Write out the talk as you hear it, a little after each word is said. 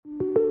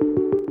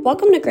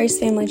Welcome to Grace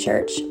Family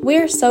Church. We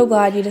are so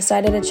glad you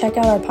decided to check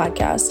out our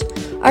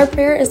podcast. Our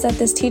prayer is that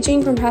this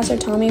teaching from Pastor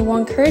Tommy will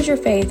encourage your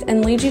faith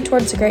and lead you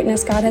towards the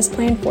greatness God has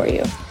planned for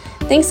you.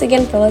 Thanks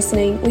again for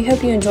listening. We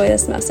hope you enjoy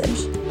this message.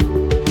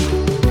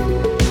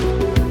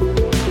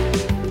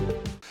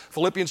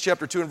 Philippians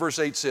chapter 2 and verse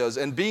 8 says,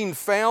 "And being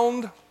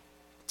found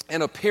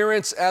in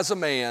appearance as a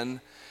man,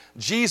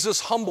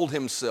 Jesus humbled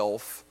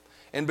himself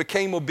and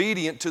became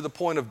obedient to the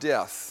point of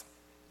death,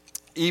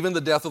 even the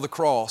death of the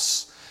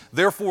cross.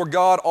 Therefore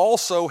God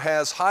also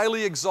has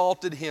highly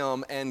exalted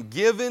him and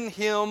given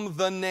him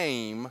the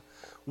name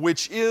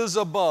which is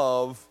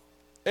above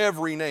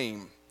every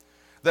name,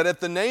 that at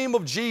the name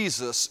of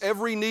Jesus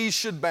every knee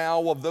should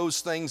bow, of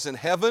those things in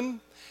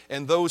heaven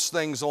and those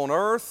things on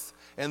earth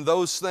and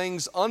those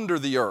things under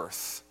the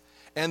earth,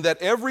 and that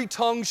every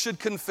tongue should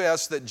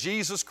confess that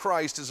Jesus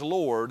Christ is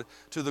Lord,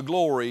 to the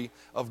glory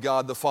of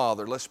God the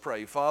Father." Let's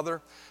pray.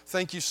 Father,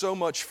 thank you so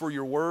much for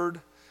your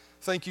word.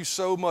 Thank you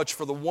so much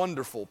for the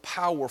wonderful,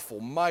 powerful,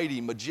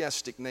 mighty,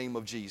 majestic name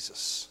of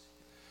Jesus.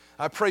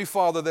 I pray,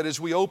 Father, that as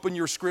we open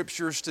your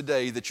scriptures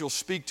today, that you'll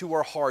speak to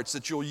our hearts,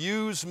 that you'll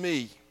use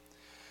me.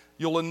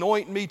 You'll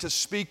anoint me to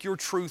speak your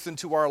truth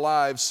into our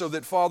lives so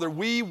that, Father,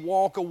 we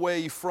walk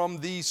away from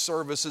these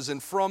services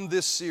and from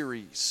this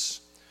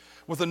series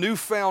with a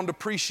newfound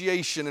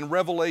appreciation and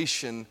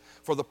revelation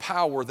for the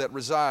power that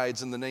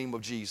resides in the name of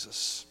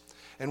Jesus.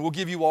 And we'll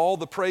give you all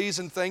the praise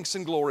and thanks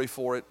and glory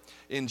for it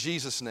in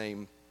Jesus'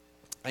 name.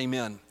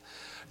 Amen.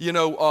 You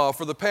know,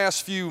 for the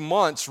past few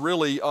months,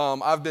 really,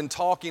 I've been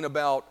talking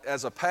about,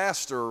 as a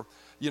pastor,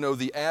 you know,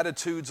 the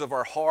attitudes of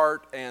our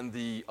heart and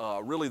the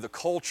really the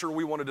culture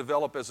we want to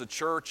develop as a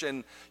church.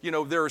 And, you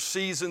know, there are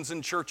seasons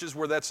in churches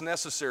where that's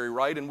necessary,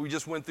 right? And we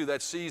just went through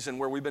that season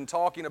where we've been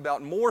talking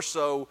about more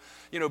so,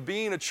 you know,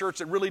 being a church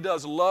that really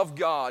does love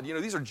God. You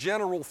know, these are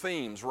general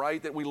themes,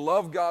 right? That we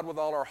love God with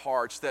all our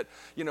hearts, that,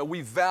 you know,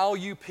 we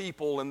value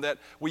people and that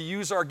we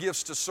use our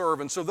gifts to serve.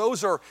 And so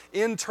those are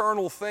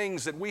internal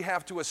things that we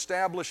have to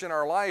establish in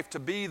our life to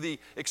be the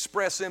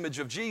express image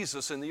of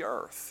Jesus in the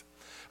earth.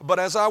 But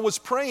as I was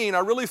praying, I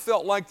really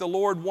felt like the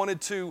Lord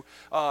wanted to,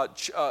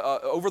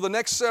 over the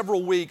next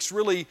several weeks,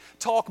 really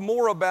talk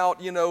more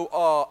about, you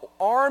know,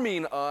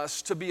 arming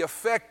us to be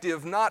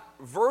effective, not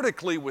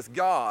vertically with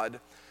God,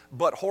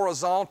 but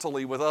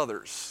horizontally with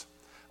others.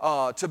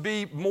 To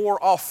be more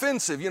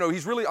offensive. You know,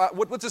 he's really,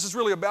 what this is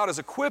really about is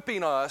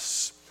equipping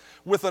us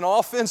with an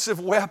offensive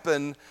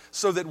weapon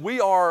so that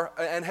we are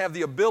and have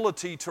the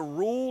ability to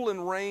rule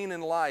and reign in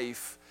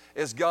life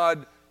as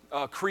God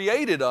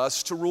created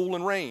us to rule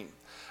and reign.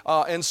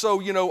 And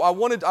so, you know,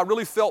 I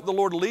really felt the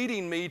Lord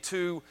leading me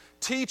to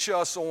teach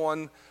us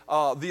on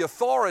the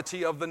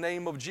authority of the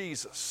name of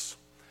Jesus.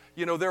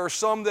 You know, there are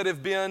some that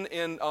have been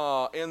in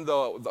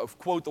the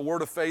quote, the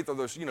Word of Faith, or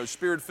the, you know,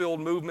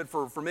 Spirit-filled movement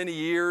for many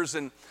years,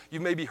 and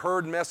you've maybe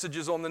heard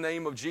messages on the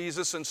name of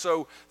Jesus, and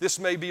so this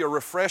may be a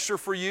refresher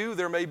for you.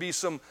 There may be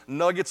some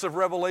nuggets of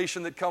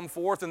revelation that come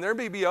forth, and there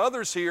may be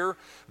others here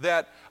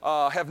that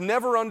have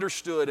never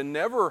understood and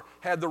never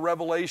had the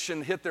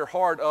revelation hit their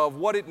heart of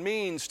what it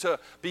means to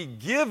be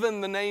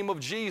given the name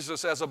of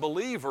Jesus as a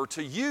believer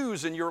to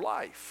use in your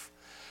life.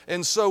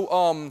 And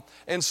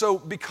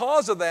so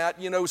because of that,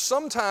 you know,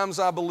 sometimes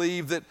I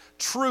believe that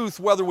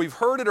truth, whether we've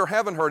heard it or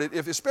haven't heard it,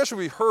 especially if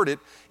we've heard it,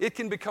 it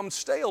can become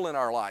stale in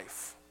our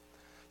life.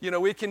 You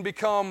know, it can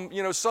become,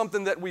 you know,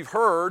 something that we've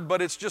heard,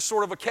 but it's just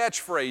sort of a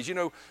catchphrase. You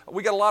know,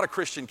 we got a lot of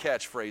Christian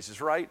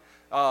catchphrases, right?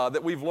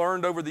 That we've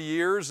learned over the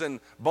years,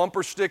 and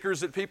bumper stickers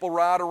that people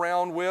ride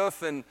around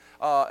with, and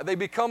they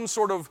become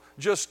sort of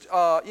just,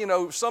 you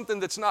know,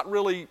 something that's not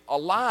really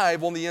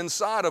alive on the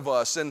inside of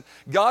us. And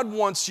God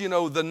wants, you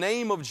know, the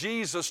name of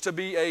Jesus to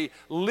be a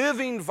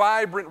living,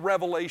 vibrant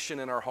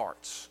revelation in our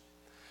hearts.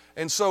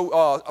 And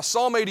so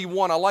Psalm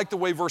 81, I like the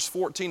way verse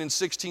 14 and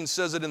 16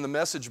 says it in the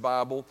Message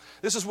Bible.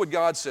 This is what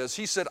God says.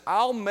 He said,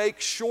 "I'll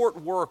make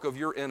short work of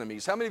your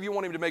enemies." How many of you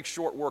want Him to make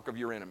short work of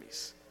your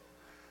enemies?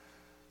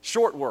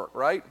 Short work,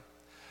 right?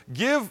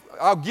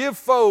 I'll give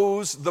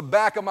foes the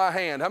back of my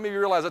hand. How many of you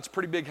realize that's a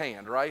pretty big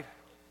hand, right?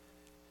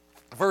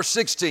 Verse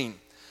 16,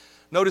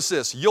 notice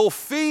this. "You'll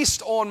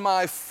feast on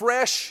my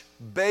fresh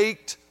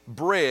baked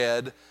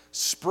bread,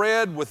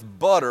 spread with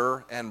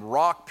butter and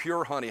rock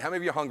pure honey." How many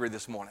of you are hungry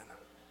this morning?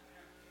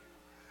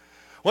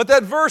 What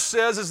that verse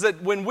says is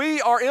that when we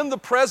are in the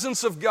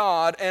presence of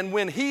God and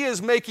when He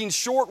is making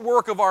short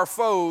work of our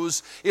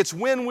foes, it's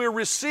when we're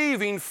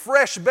receiving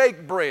fresh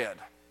baked bread.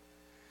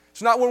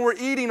 It's not when we're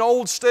eating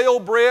old stale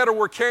bread or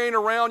we're carrying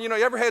around. You know,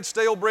 you ever had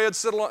stale bread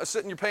sit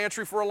in your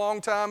pantry for a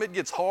long time? It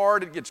gets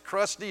hard, it gets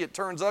crusty, it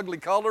turns ugly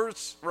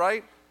colors,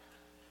 right?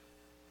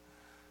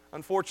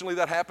 Unfortunately,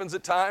 that happens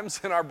at times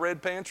in our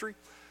bread pantry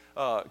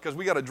because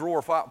we got a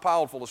drawer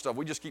piled full of stuff.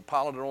 We just keep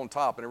piling it on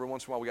top, and every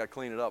once in a while we got to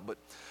clean it up.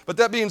 But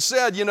that being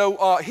said, you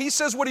know, He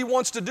says what He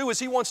wants to do is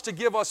He wants to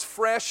give us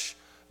fresh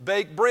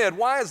baked bread.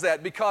 Why is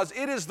that? Because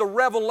it is the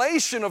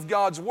revelation of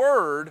God's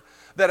Word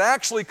that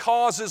actually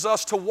causes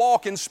us to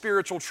walk in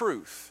spiritual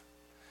truth.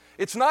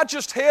 It's not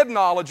just head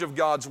knowledge of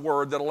God's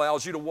Word that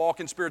allows you to walk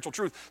in spiritual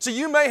truth. So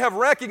you may have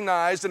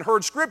recognized and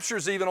heard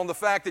scriptures even on the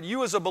fact that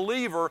you as a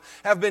believer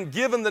have been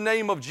given the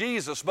name of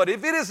Jesus. But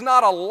if it is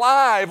not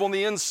alive on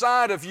the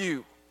inside of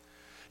you,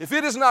 if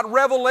it is not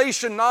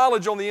revelation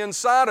knowledge on the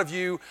inside of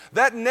you,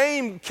 that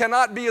name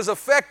cannot be as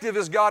effective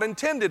as God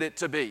intended it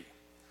to be.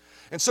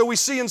 And so we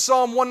see in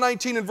Psalm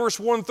 119 and verse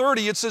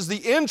 130, it says,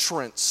 the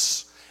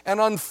entrance and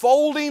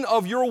unfolding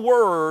of your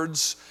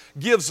words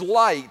gives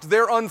light.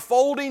 Their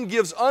unfolding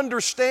gives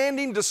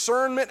understanding,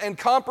 discernment, and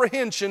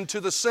comprehension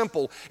to the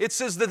simple. It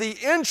says that the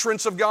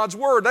entrance of God's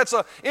Word, that's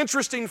an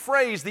interesting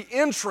phrase, the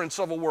entrance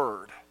of a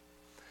word.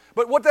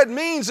 But what that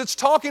means, it's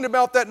talking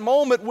about that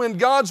moment when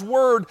God's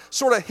Word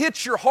sort of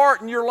hits your heart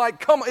and you're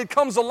like, it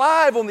comes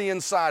alive on the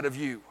inside of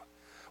you.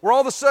 Where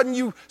all of a sudden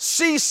you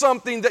see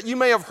something that you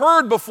may have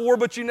heard before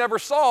but you never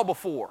saw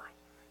before.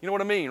 You know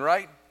what I mean,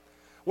 right?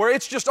 Where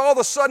it's just all of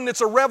a sudden it's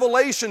a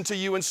revelation to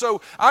you. And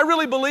so I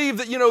really believe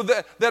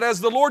that, that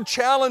as the Lord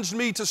challenged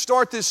me to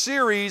start this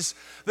series,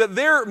 that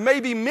there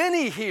may be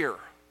many here,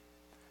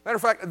 matter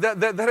of fact,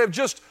 that have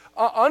just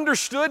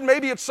understood,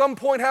 maybe at some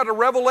point had a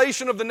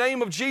revelation of the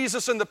name of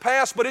Jesus in the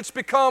past, but it's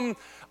become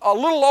a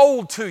little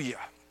old to you.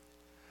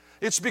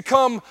 It's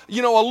become, a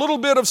little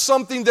bit of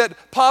something that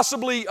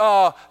possibly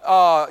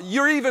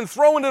you're even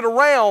throwing it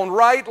around,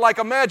 right? Like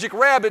a magic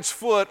rabbit's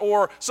foot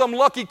or some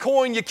lucky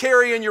coin you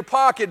carry in your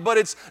pocket, but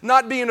it's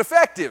not being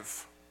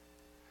effective.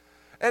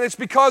 And it's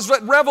because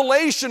that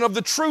revelation of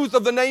the truth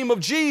of the name of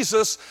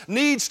Jesus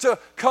needs to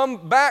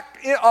come back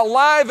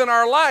alive in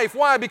our life.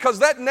 Why? Because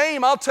that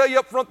name, I'll tell you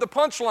up front the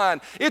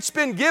punchline, it's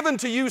been given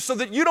to you so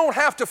that you don't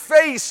have to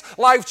face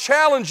life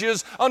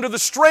challenges under the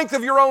strength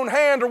of your own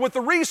hand or with the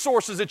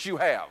resources that you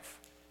have.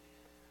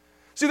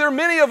 See, there are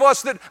many of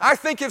us that I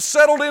think have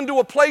settled into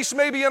a place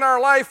maybe in our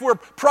life where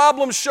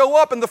problems show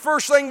up and the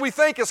first thing we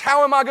think is,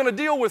 how am I going to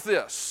deal with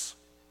this?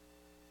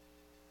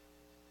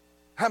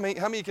 How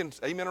many can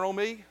amen or on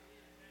me?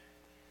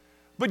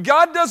 But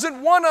God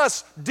doesn't want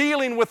us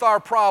dealing with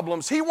our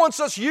problems. He wants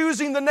us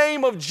using the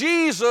name of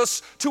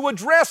Jesus to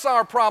address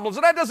our problems.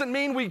 And that doesn't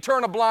mean we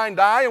turn a blind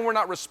eye and we're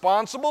not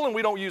responsible and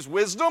we don't use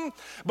wisdom.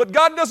 But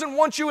God doesn't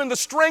want you in the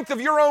strength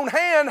of your own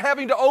hand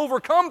having to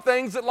overcome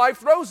things that life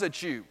throws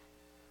at you.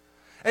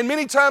 And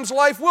many times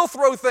life will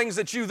throw things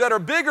at you that are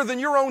bigger than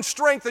your own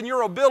strength and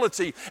your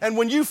ability. And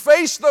when you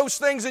face those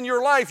things in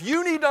your life,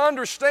 you need to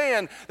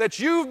understand that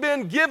you've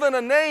been given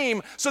a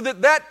name so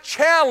that that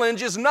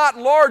challenge is not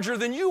larger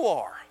than you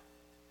are.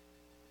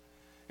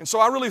 And so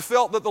I really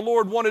felt that the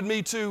Lord wanted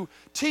me to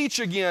teach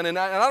again, and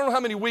I don't know how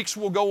many weeks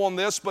we'll go on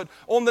this, but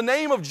on the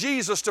name of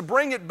Jesus, to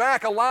bring it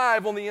back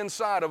alive on the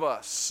inside of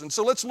us. And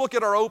so let's look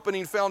at our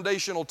opening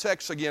foundational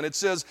text again. It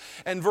says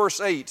in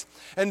verse 8,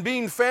 and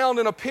being found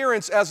in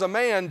appearance as a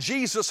man,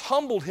 Jesus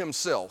humbled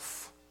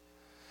himself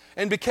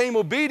and became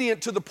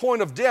obedient to the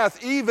point of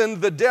death,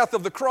 even the death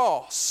of the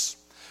cross.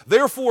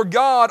 Therefore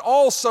God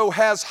also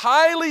has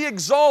highly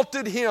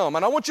exalted him,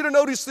 and I want you to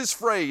notice this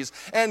phrase,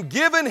 and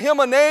given him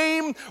a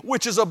name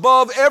which is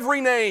above every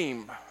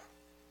name,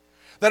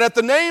 that at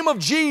the name of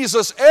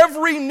Jesus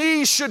every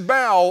knee should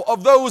bow,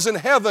 of those in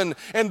heaven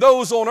and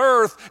those on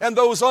earth and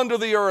those under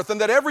the earth,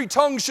 and that every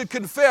tongue should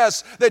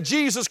confess that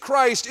Jesus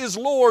Christ is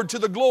Lord, to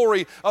the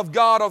glory of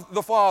God of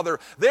the Father.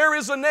 There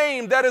is a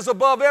name that is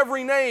above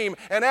every name,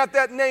 and at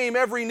that name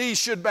every knee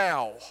should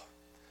bow.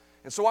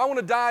 And so I want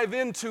to dive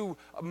into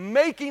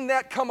making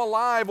that come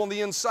alive on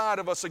the inside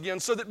of us again,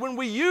 so that when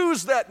we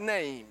use that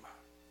name,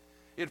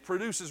 it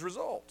produces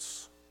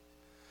results.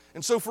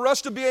 And so for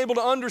us to be able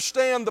to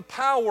understand the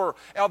power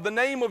of the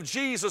name of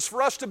Jesus,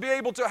 for us to be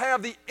able to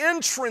have the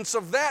entrance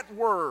of that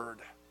word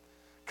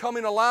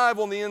coming alive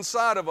on the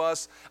inside of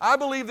us, I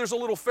believe there's a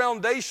little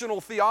foundational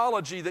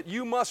theology that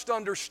you must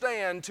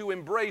understand to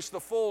embrace the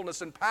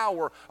fullness and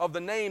power of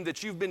the name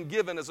that you've been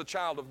given as a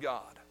child of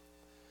God.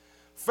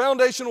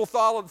 Foundational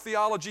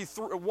theology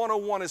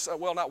 101 is,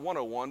 well, not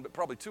 101, but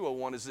probably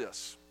 201 is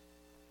this.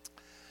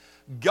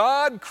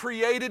 God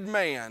created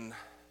man,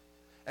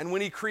 and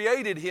when He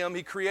created him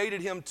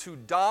to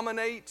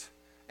dominate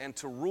and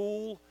to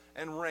rule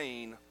and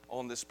reign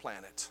on this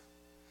planet.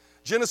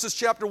 Genesis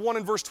chapter 1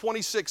 and verse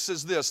 26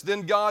 says this,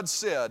 then God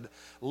said,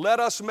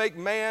 let us make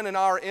man in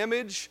our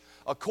image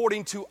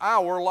according to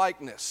our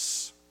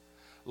likeness.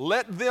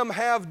 Let them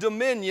have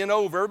dominion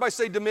over, everybody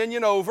say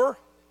dominion over.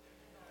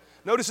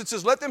 Notice it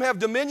says, let them have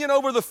dominion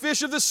over the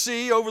fish of the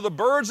sea, over the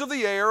birds of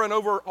the air, and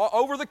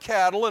over the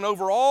cattle, and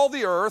over all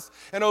the earth,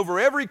 and over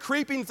every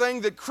creeping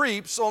thing that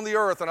creeps on the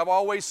earth. And I've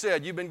always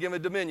said, you've been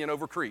given dominion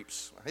over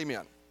creeps.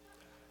 Amen.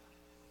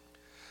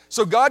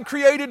 So God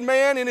created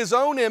man in His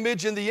own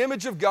image. In the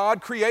image of God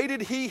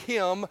created He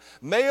him.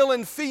 Male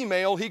and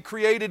female He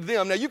created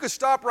them. Now you could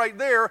stop right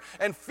there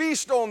and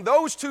feast on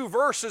those two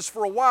verses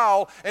for a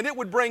while, and it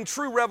would bring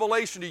true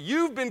revelation to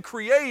you. You've been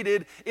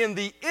created in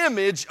the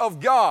image of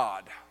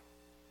God.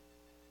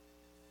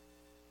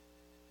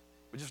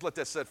 But just let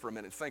that sit for a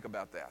minute. Think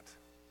about that.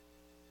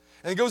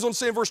 And it goes on to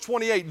say in verse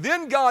 28,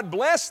 then God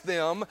blessed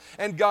them,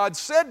 and God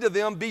said to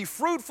them, be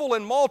fruitful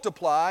and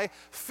multiply,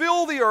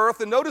 fill the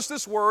earth, and notice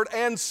this word,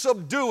 and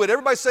subdue it.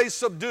 Everybody say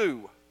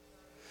subdue.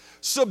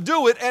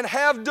 Subdue it and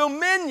have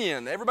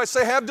dominion. Everybody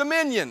say have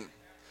dominion.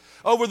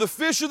 Over the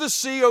fish of the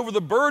sea, over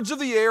the birds of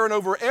the air, and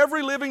over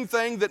every living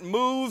thing that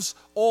moves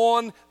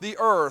on the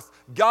earth.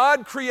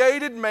 God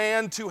created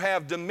man to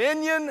have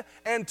dominion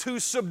and to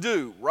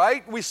subdue,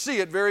 right? We see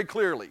it very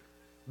clearly.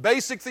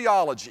 Basic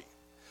theology.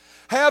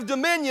 Have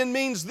dominion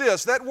means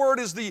this. That word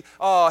is the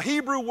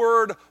Hebrew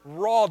word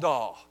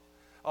radah.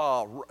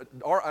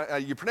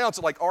 You pronounce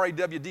it like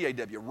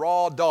R-A-W-D-A-W,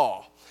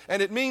 radah.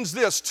 And it means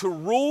this, to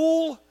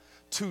rule,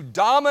 to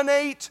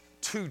dominate,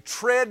 to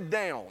tread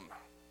down.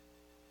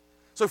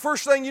 So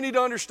first thing you need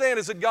to understand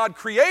is that God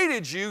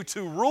created you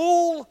to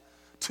rule,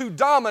 to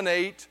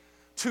dominate,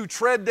 to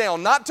tread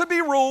down. Not to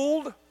be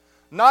ruled,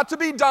 not to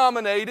be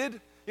dominated.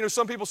 You know,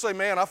 some people say,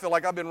 man, I feel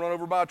like I've been run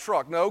over by a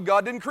truck. No,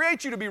 God didn't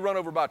create you to be run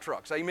over by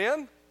trucks.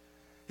 Amen?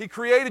 He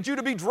created you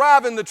to be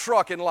driving the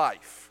truck in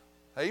life.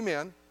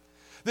 Amen.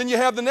 Then you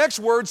have the next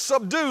word,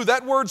 subdue.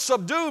 That word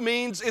subdue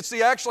means it's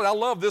the actual, I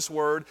love this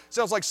word. It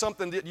sounds like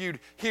something that you'd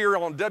hear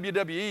on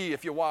WWE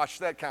if you watch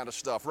that kind of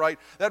stuff, right?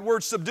 That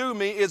word subdue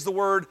is the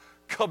word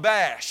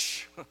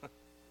kabash.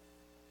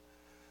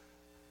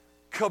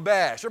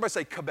 Kabash. Everybody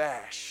say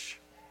kabash.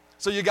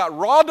 So you got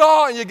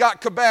radah and you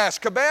got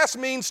kabash. Kabash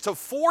means to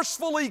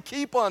forcefully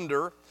keep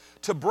under,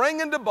 to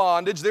bring into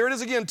bondage. There it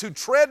is again, to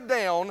tread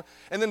down.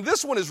 And then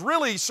this one is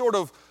really sort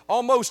of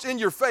almost in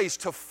your face,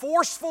 to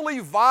forcefully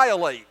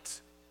violate.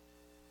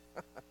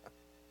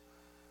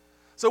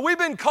 So we've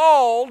been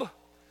called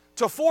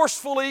to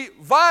forcefully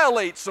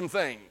violate some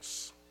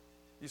things.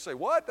 You say,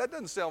 what? That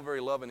doesn't sound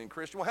very loving and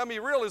Christian. Well, how many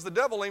realize the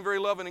devil ain't very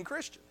loving and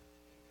Christian?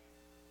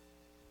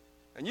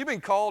 And you've been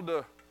called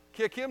to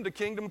kick him to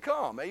kingdom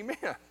come.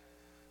 Amen.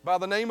 By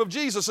the name of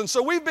Jesus. And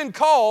so we've been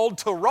called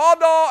to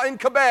radah and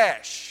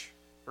kabash.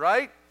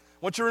 Right? I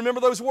want you to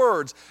remember those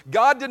words.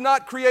 God did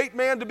not create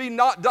man to be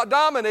not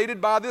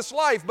dominated by this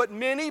life, but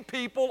many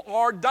people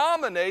are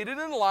dominated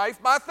in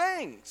life by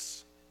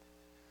things.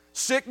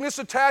 Sickness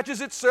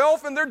attaches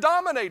itself and they're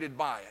dominated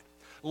by it.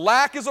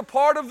 Lack is a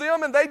part of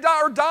them and they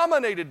are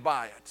dominated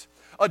by it.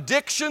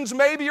 Addictions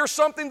maybe are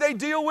something they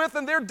deal with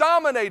and they're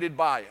dominated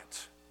by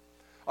it.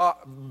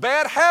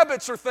 Bad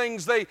habits are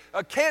things they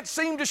can't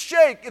seem to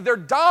shake. They're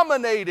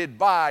dominated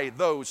by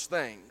those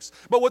things.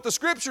 But what the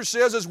Scripture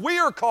says is we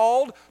are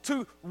called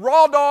to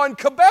radah and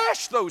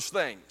kabash those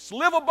things.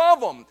 Live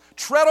above them.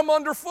 Tread them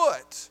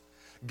underfoot.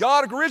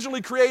 God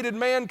originally created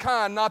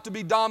mankind not to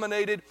be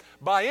dominated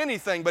by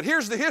anything. But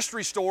here's the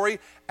history story.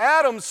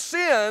 Adam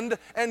sinned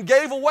and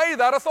gave away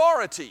that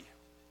authority.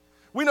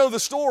 We know the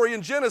story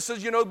in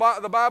Genesis. You know,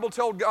 the Bible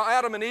told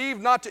Adam and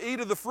Eve not to eat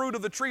of the fruit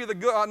of the tree of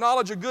the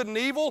knowledge of good and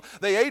evil.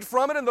 They ate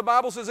from it, and the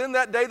Bible says in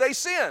that day they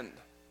sinned.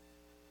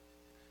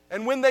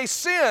 And when they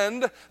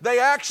sinned, they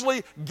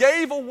actually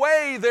gave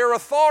away their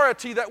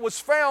authority that was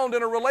found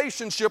in a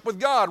relationship with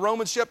God.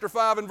 Romans chapter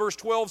 5 and verse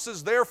 12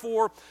 says,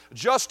 therefore,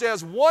 just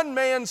as one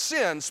man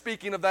sinned,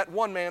 speaking of that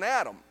one man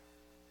Adam,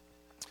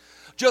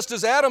 just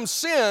as Adam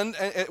sinned,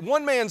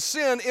 one man's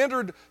sin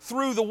entered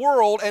through the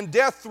world and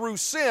death through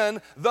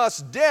sin, thus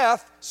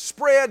death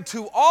spread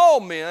to all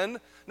men.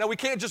 Now we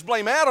can't just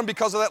blame Adam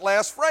because of that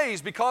last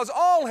phrase, because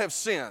all have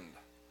sinned.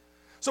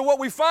 So what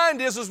we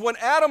find is when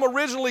Adam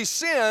originally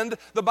sinned,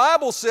 the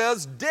Bible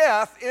says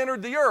death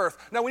entered the earth.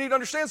 Now we need to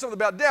understand something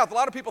about death. A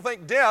lot of people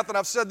think death, and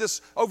I've said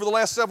this over the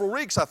last several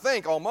weeks, I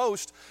think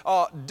almost,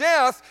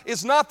 death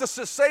is not the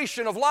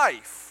cessation of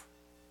life.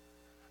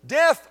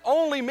 Death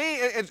only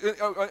means,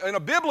 in a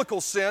biblical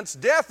sense,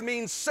 death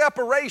means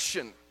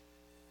separation.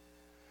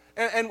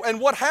 And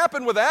what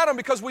happened with Adam,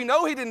 because we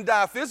know he didn't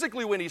die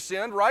physically when he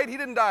sinned, right? He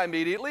didn't die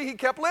immediately. He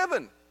kept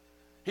living.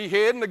 He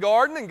hid in the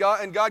garden,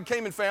 and God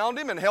came and found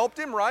him and helped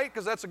him, right?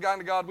 Because that's the kind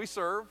of God we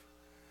serve.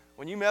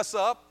 When you mess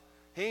up,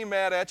 He ain't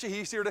mad at you.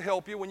 He's here to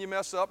help you when you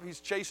mess up. He's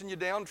chasing you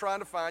down, trying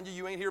to find you.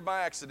 You ain't here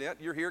by accident.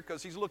 You're here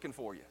because He's looking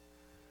for you.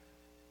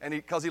 And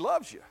because He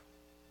loves you.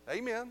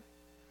 Amen.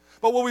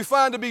 But what we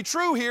find to be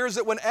true here is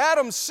that when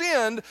Adam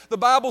sinned, the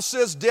Bible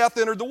says death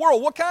entered the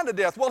world. What kind of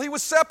death? Well, he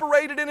was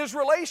separated in his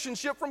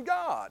relationship from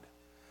God.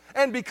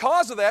 And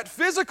because of that,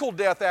 physical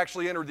death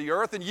actually entered the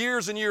earth, and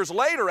years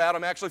later,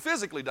 Adam actually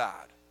physically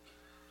died.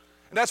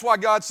 And that's why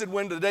God said,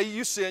 when the day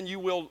you sin, you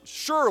will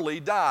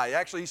surely die.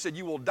 Actually, He said,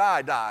 you will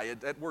die.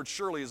 That word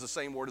surely is the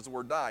same word as the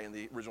word die in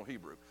the original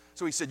Hebrew.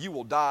 So He said, you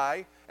will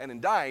die, and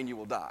in dying, you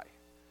will die.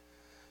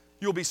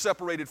 You'll be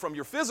separated from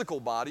your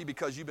physical body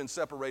because you've been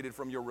separated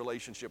from your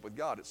relationship with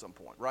God at some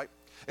point, right?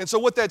 And so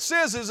what that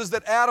says is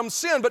that Adam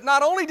sinned. But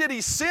not only did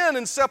he sin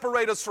and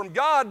separate us from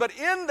God, but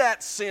in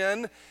that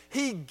sin,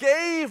 he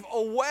gave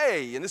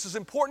away, and this is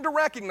important to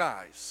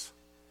recognize,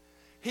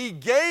 he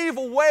gave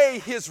away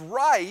his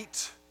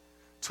right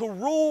to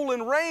rule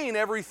and reign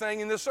everything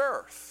in this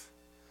earth.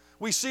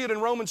 We see it in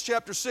Romans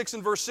chapter 6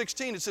 and verse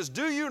 16. It says,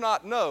 do you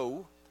not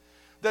know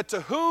that to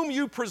whom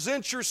you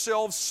present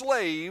yourselves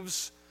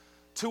slaves,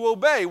 to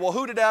obey. Well,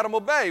 who did Adam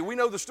obey? We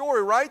know the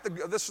story, right?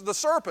 The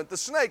serpent, the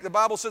snake. The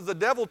Bible says the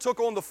devil took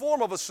on the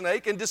form of a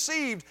snake and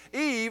deceived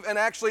Eve, and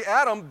actually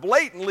Adam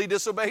blatantly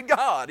disobeyed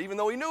God, even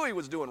though he knew he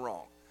was doing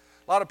wrong.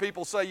 A lot of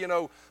people say,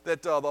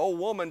 that the old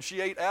woman,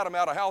 she ate Adam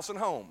out of house and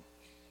home.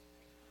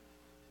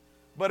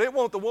 But it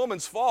wasn't the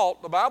woman's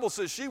fault. The Bible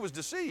says she was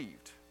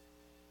deceived.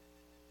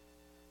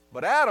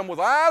 But Adam, with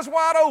eyes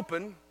wide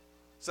open,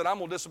 said, I'm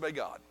going to disobey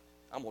God.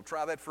 I'm going to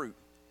try that fruit,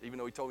 even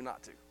though he told me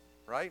not to,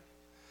 right?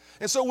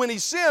 And so when he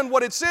sinned,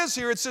 what it says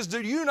here, it says,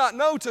 do you not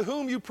know to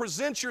whom you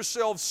present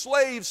yourselves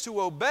slaves to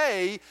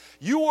obey?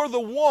 You are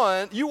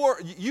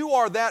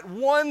that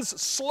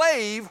one's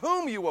slave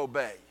whom you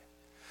obey.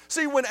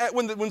 See,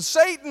 when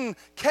Satan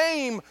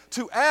came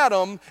to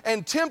Adam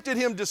and tempted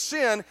him to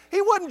sin,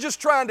 he wasn't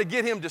just trying to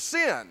get him to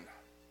sin.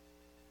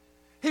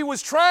 He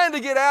was trying to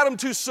get Adam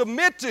to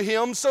submit to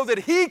him so that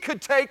he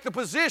could take the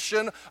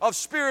position of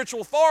spiritual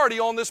authority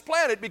on this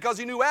planet, because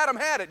he knew Adam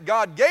had it.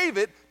 God gave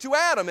it to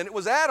Adam, and it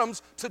was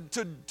Adam's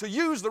to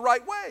use the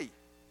right way.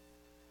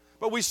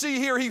 But we see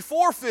here he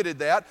forfeited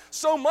that,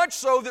 so much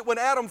so that when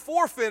Adam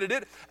forfeited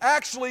it,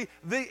 actually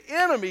the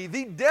enemy,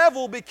 the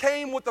devil,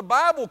 became what the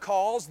Bible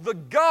calls the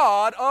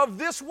god of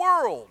this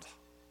world.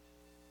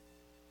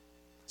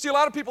 See, a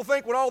lot of people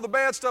think when all the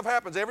bad stuff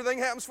happens, everything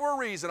happens for a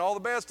reason, all the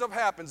bad stuff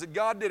happens, that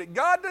God did it.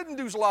 God didn't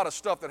do a lot of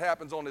stuff that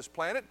happens on this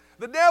planet.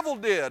 The devil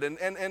did, and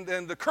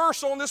the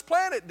curse on this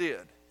planet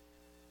did.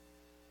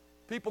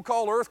 People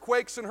call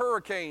earthquakes and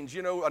hurricanes,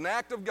 an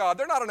act of God.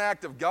 They're not an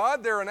act of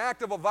God. They're an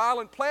act of a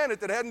violent planet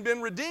that hadn't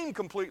been redeemed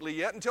completely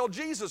yet until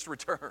Jesus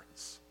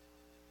returns.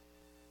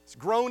 It's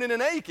groaning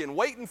and aching,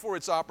 waiting for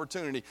its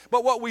opportunity.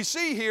 But what we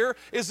see here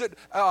is that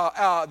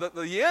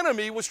the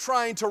enemy was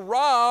trying to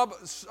rob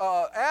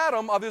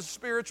Adam of his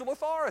spiritual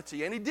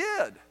authority, and he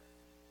did.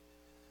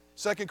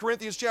 2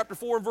 Corinthians chapter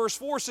 4 and verse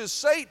 4 says,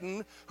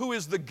 Satan, who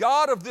is the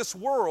god of this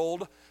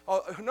world,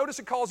 notice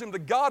it calls him the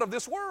god of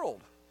this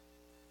world.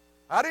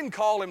 I didn't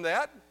call him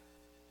that.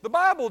 The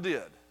Bible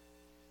did.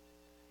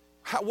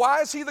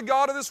 Why is he the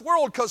god of this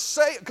world?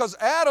 Because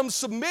Adam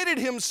submitted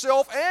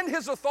himself and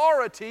his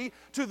authority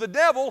to the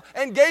devil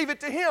and gave it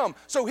to him.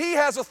 So he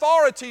had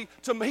authority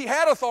to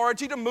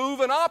move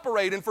and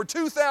operate. And for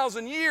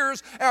 2,000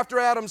 years after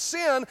Adam's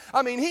sin,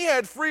 he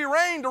had free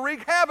reign to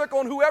wreak havoc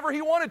on whoever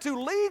he wanted to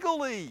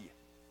legally,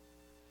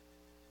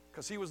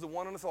 because he was the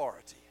one in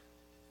authority.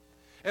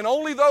 And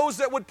only those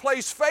that would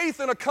place faith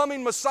in a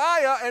coming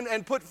Messiah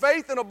and put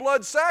faith in a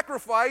blood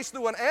sacrifice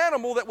through an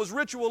animal that was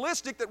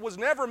ritualistic, that was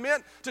never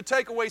meant to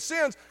take away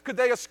sins, could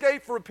they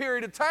escape for a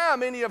period of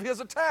time any of his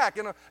attack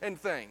and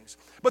things.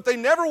 But they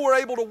never were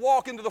able to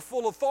walk into the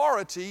full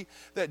authority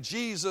that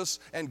Jesus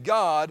and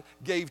God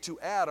gave to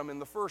Adam in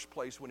the first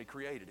place when he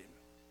created him.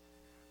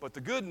 But the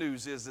good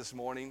news is this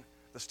morning,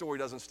 the story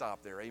doesn't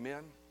stop there.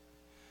 Amen?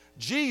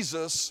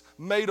 Jesus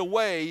made a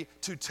way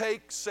to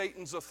take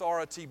Satan's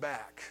authority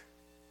back.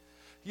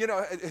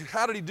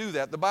 How did he do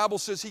that? The Bible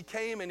says he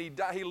came and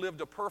he lived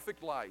a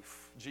perfect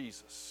life,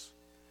 Jesus.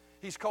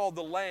 He's called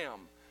the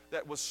Lamb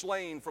that was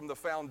slain from the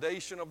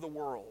foundation of the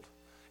world.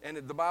 And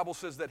the Bible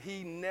says that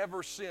he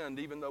never sinned,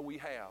 even though we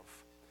have.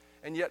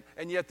 And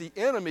yet the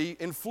enemy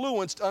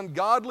influenced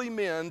ungodly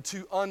men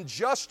to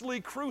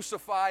unjustly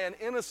crucify an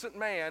innocent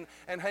man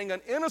and hang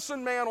an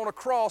innocent man on a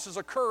cross as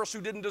a curse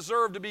who didn't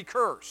deserve to be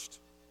cursed.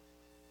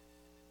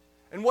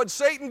 And what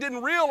Satan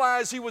didn't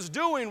realize he was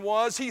doing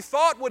was, he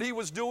thought what he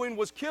was doing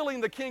was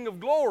killing the King of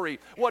Glory.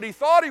 What he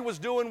thought he was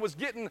doing was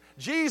getting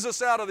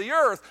Jesus out of the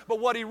earth. But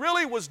what he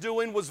really was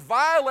doing was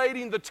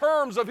violating the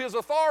terms of his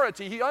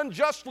authority. He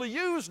unjustly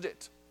used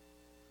it.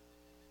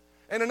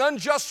 And in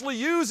unjustly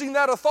using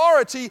that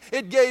authority,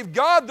 it gave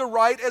God the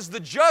right, as the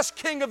just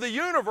King of the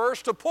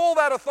universe, to pull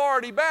that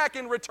authority back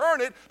and return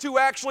it to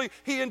actually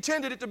he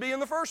intended it to be in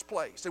the first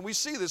place. And we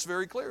see this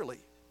very clearly.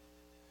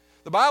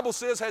 The Bible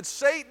says, had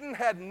Satan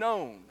had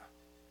known,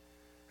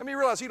 you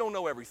realize he don't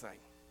know everything.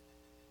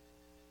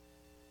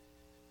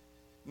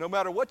 No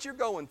matter what you're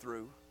going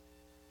through,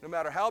 no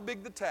matter how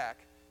big the attack,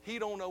 he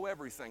don't know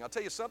everything. I'll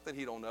tell you something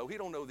he don't know. He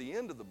don't know the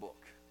end of the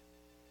book.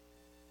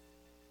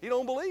 He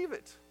don't believe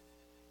it.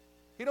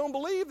 He don't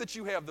believe that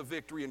you have the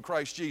victory in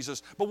Christ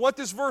Jesus. But what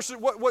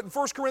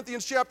 1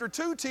 Corinthians chapter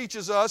 2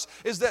 teaches us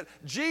is that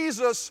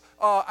Jesus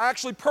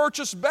actually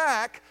purchased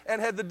back, and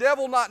had the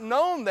devil not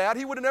known that,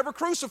 he would have never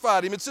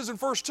crucified him. It says in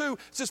verse 2, it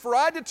says, for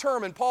I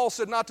determined, Paul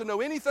said, not to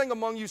know anything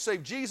among you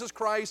save Jesus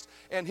Christ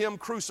and him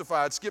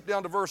crucified. Skip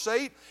down to verse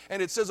 8,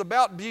 and it says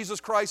about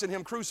Jesus Christ and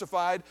him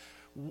crucified.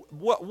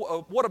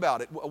 What about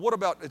it?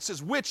 It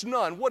says, which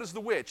none. What is the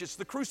which? It's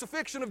the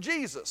crucifixion of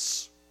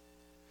Jesus,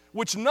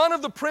 which none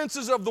of the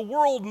princes of the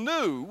world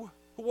knew.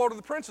 What are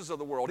the princes of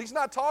the world? He's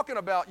not talking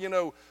about,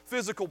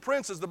 physical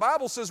princes. The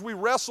Bible says we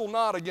wrestle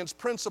not against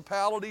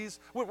principalities,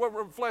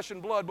 we're flesh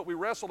and blood, but we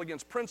wrestle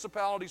against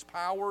principalities,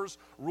 powers,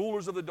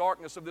 rulers of the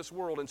darkness of this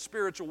world, and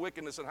spiritual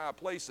wickedness in high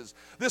places.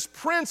 This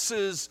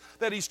princes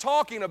that he's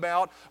talking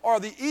about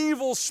are the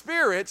evil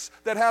spirits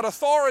that had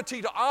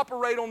authority to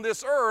operate on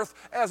this earth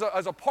as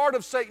a part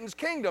of Satan's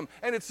kingdom.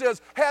 And it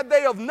says, had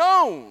they have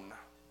known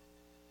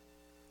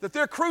that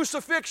their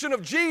crucifixion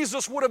of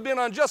Jesus would have been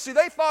unjust. See,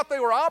 they thought they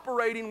were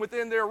operating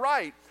within their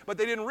right, but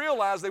they didn't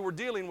realize they were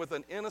dealing with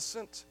an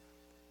innocent,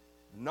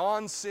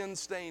 non-sin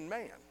stained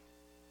man,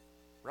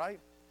 right?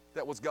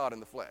 That was God in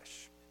the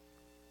flesh.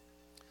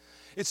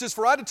 It says,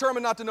 for I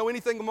determined not to know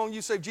anything among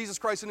you save Jesus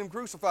Christ and Him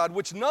crucified,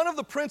 which none of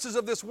the princes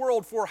of this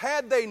world, for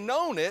had they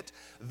known it,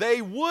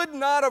 they would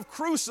not have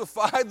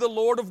crucified the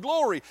Lord of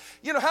glory.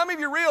 You know, how many of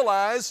you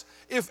realize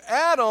if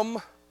Adam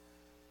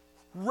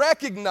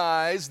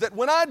recognized that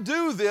when I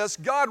do this,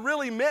 God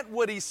really meant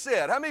what He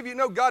said? How many of you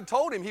know God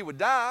told him he would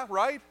die,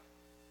 right?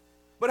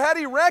 But had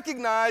he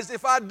recognized,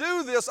 if I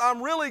do this,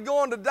 I'm really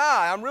going to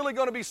die. I'm really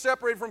going to be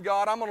separated from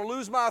God. I'm going to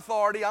lose my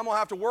authority. I'm going to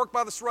have to work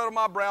by the sweat of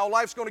my brow.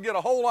 Life's going to get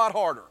a whole lot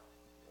harder.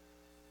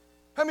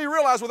 How many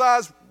realize with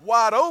eyes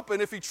wide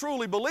open, if he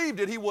truly believed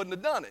it, he wouldn't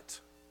have done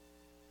it?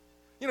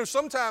 You know,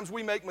 sometimes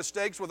we make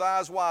mistakes with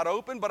eyes wide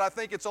open, but I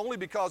think it's only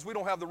because we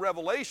don't have the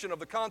revelation of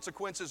the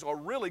consequences are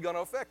really going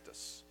to affect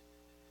us.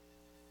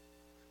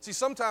 See,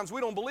 sometimes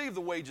we don't believe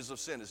the wages of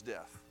sin is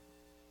death.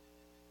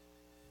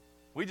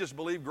 We just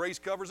believe grace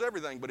covers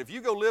everything. But if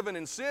you go living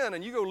in sin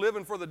and you go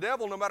living for the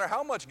devil, no matter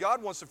how much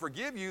God wants to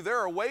forgive you, there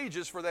are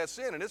wages for that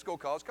sin, and it's going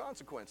to cause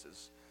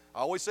consequences. I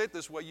always say it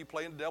this way, you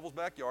play in the devil's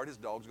backyard, his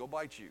dog's going to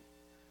bite you.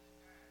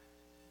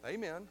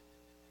 Amen.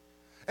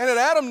 And had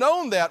Adam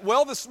known that,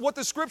 well, what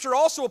the Scripture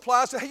also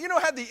applies to, you know,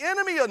 had the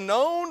enemy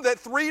known that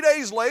 3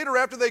 days later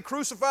after they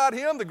crucified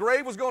Him, the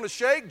grave was going to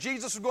shake,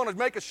 Jesus was going to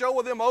make a show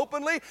of them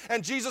openly,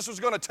 and Jesus was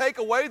going to take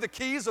away the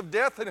keys of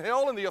death and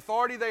hell and the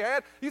authority they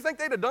had, you think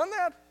they'd have done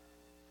that?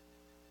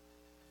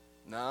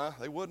 Nah,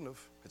 they wouldn't have.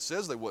 It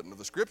says they wouldn't have.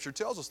 The Scripture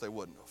tells us they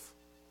wouldn't have.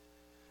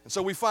 And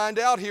so we find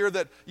out here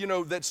that, you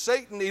know, that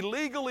Satan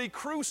illegally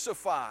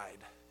crucified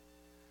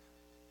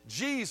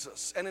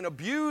Jesus, and in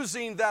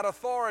abusing that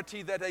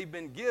authority that they've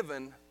been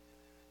given,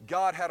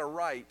 God had a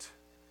right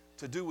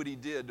to do what He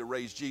did to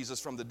raise Jesus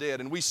from the dead.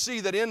 And we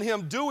see that in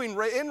Him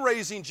in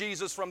raising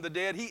Jesus from the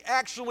dead, He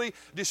actually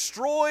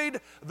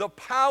destroyed the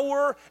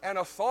power and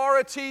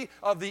authority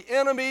of the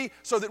enemy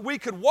so that we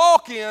could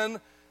walk in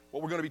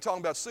what we're going to be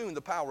talking about soon,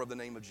 the power of the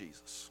name of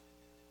Jesus.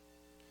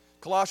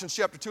 Colossians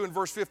chapter 2 and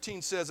verse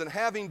 15 says, and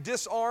having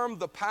disarmed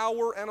the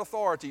power and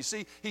authority.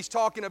 See, he's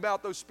talking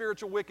about those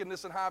spiritual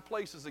wickedness in high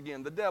places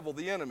again, the devil,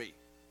 the enemy.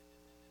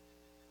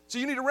 So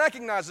you need to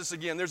recognize this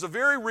again. There's a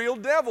very real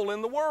devil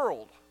in the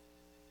world.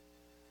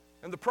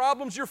 And the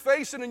problems you're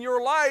facing in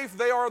your life,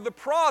 they are the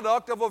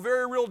product of a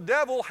very real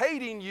devil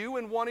hating you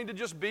and wanting to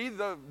just be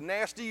the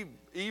nasty,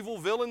 evil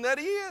villain that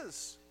he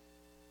is.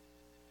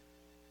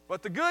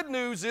 But the good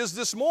news is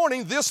this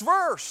morning, this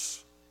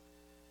verse.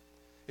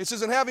 It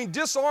says, and having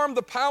disarmed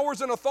the powers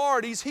and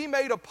authorities, He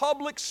made a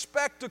public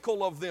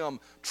spectacle of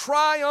them,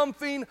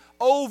 triumphing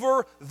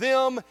over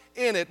them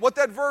in it. What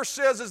that verse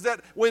says is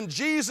that when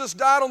Jesus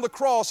died on the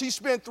cross, He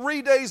spent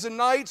 3 days and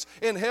nights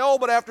in hell,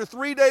 but after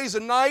 3 days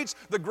and nights,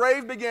 the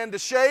grave began to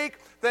shake,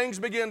 things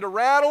began to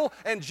rattle,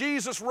 and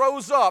Jesus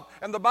rose up.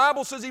 And the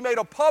Bible says He made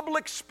a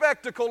public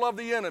spectacle of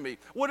the enemy.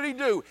 What did He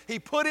do? He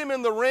put him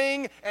in the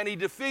ring, and He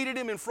defeated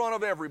him in front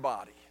of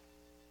everybody.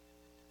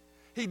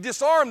 He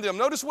disarmed them.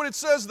 Notice what it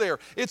says there.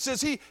 It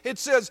says,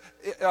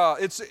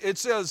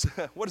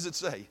 what does it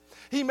say?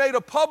 He made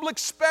a public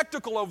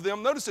spectacle of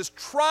them. Notice this,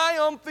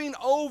 triumphing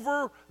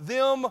over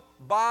them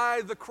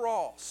by the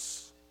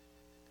cross.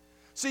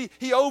 See,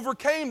 He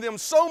overcame them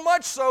so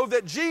much so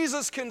that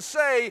Jesus can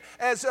say,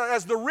 as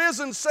the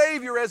risen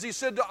Savior, as He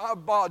said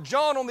to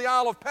John on the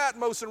Isle of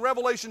Patmos in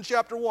Revelation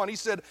chapter 1, He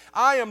said,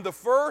 I am the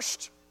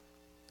first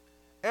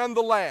and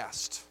the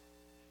last.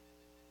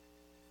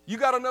 You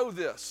got to know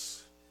this.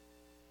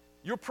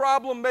 Your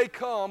problem may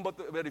come, but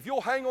if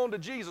you'll hang on to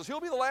Jesus, He'll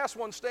be the last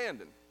one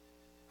standing.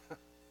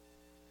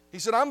 He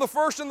said, I'm the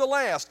first and the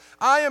last.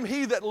 I am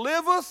He that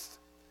liveth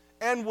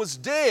and was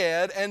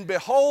dead, and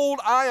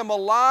behold, I am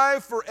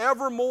alive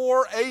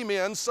forevermore.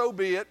 Amen. So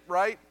be it,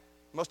 right?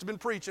 Must have been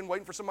preaching,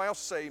 waiting for somebody else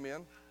to say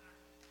amen.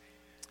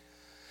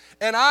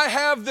 And I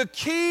have the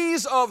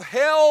keys of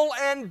hell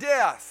and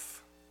death.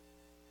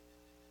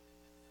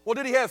 Well,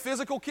 did He have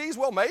physical keys?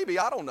 Well, maybe.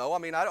 I don't know. I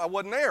mean, I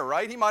wasn't there,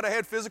 right? He might have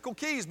had physical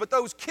keys, but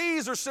those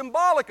keys are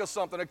symbolic of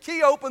something. A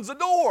key opens a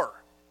door.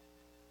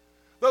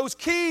 Those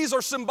keys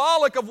are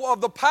symbolic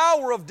of the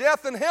power of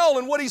death and hell.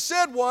 And what He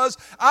said was,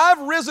 I've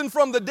risen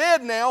from the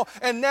dead now,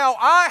 and now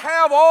I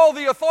have all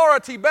the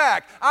authority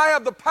back. I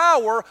have the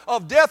power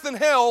of death and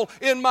hell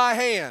in my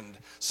hand.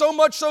 So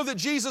much so that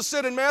Jesus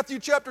said in Matthew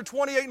chapter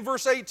 28 and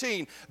verse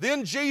 18,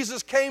 then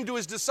Jesus came to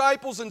His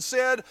disciples and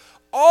said,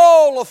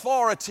 all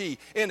authority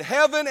in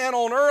heaven and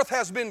on earth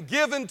has been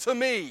given to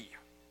me.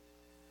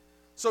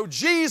 So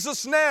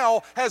Jesus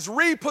now has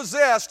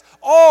repossessed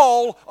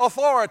all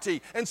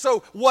authority. And so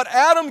what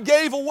Adam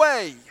gave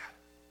away,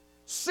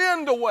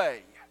 sinned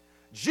away,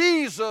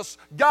 Jesus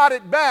got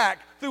it back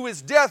through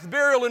His death,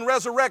 burial, and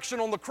resurrection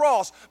on the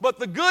cross. But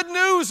the good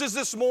news is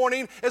this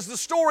morning is the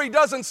story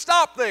doesn't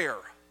stop there.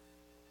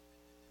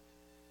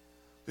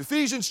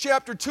 Ephesians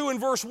chapter 2 and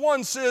verse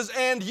 1 says,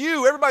 and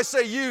you, everybody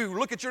say you,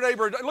 look at your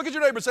neighbor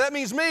and say, that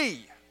means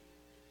me.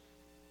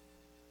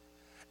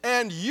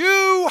 And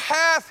you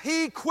hath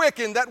he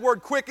quickened. That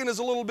word quicken is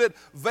a little bit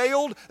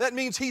veiled. That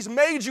means he's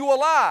made you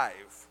alive.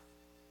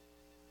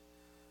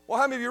 Well,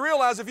 how many of you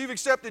realize if you've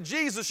accepted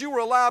Jesus, you were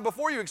alive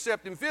before you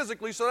accept him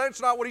physically, so that's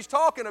not what he's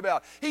talking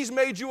about. He's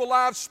made you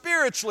alive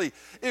spiritually.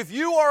 If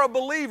you are a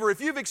believer,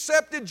 if you've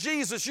accepted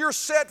Jesus, you're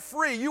set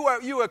free. You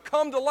have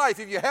come to life.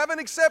 If you haven't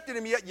accepted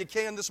him yet, you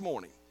can this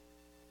morning.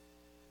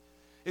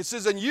 It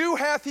says, and you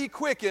hath he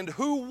quickened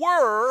who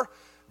were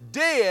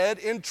dead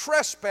in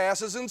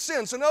trespasses and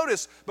sins. So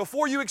notice,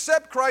 before you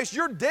accept Christ,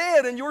 you're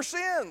dead in your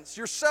sins.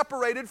 You're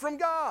separated from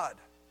God.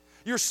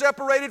 You're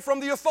separated from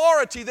the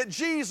authority that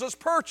Jesus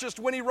purchased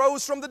when he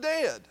rose from the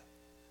dead.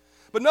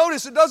 But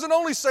notice, it doesn't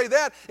only say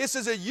that. It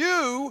says that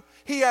you,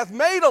 he hath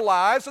made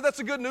alive. So that's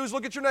the good news.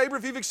 Look at your neighbor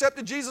if you've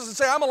accepted Jesus and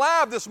say, I'm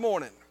alive this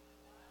morning.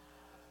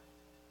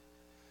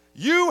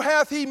 You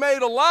hath he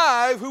made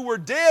alive who were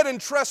dead in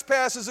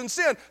trespasses and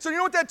sin. So you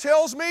know what that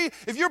tells me?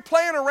 If you're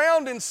playing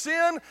around in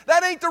sin,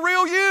 that ain't the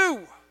real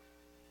you.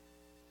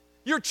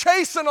 You're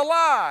chasing a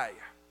lie.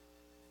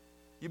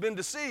 You've been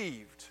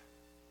deceived.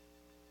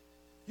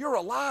 You're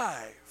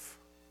alive.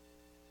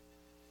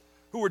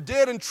 Who were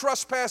dead in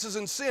trespasses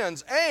and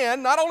sins.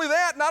 And not only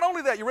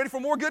that, you ready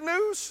for more good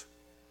news?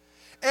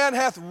 And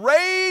hath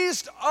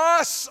raised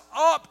us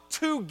up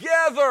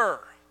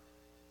together.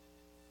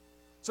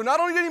 So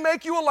not only did he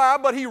make you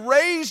alive, but he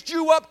raised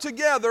you up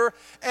together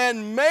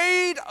and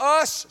made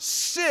us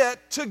sit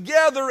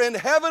together in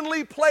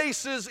heavenly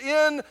places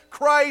in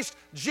Christ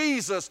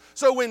Jesus.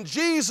 So when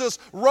Jesus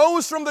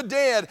rose from the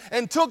dead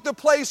and took the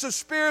place of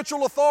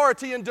spiritual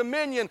authority and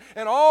dominion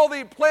and all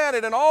the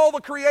planet and all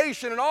the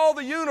creation and all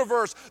the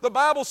universe, the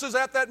Bible says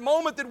at that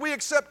moment that we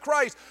accept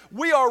Christ,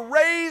 we are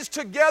raised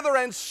together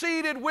and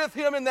seated with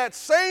him in that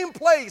same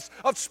place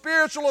of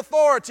spiritual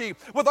authority,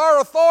 with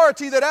our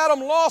authority that Adam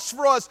lost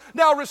for us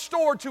now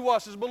restored to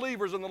us as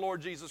believers in the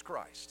Lord Jesus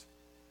Christ.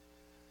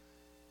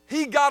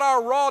 He got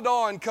our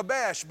Radah and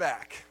Kabash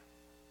back.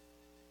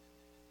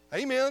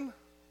 Amen.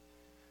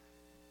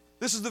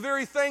 This is the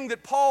very thing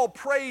that Paul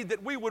prayed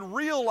that we would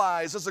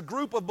realize as a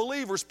group of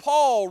believers.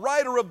 Paul,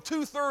 writer of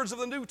 2/3 of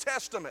the New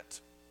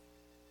Testament.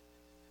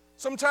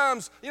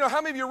 Sometimes,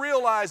 how many of you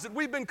realize that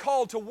we've been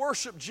called to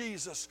worship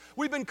Jesus?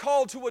 We've been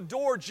called to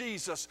adore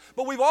Jesus.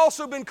 But we've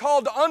also been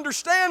called to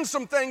understand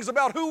some things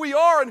about who we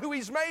are and who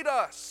he's made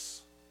us.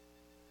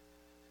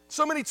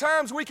 So many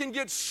times we can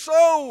get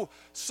so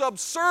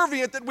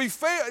subservient that we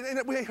fail.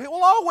 And he'll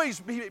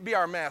always be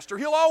our master.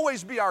 He'll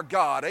always be our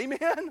God.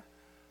 Amen?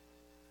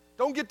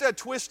 Don't get that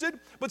twisted.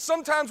 But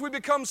sometimes we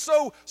become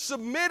so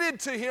submitted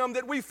to him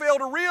that we fail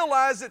to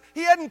realize that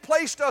he hadn't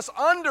placed us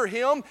under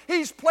him.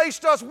 He's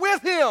placed us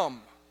with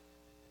him.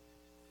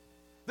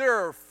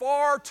 There are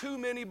far too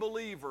many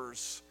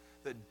believers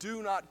that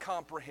do not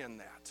comprehend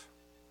that.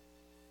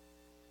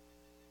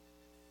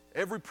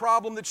 Every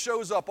problem that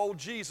shows up, oh,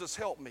 Jesus,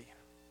 help me.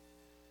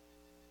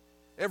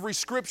 Every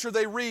scripture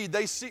they read,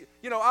 they see.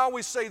 I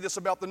always say this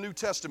about the New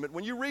Testament.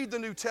 When you read the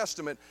New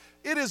Testament,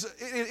 it is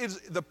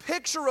the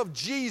picture of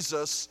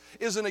Jesus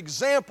is an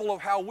example of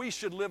how we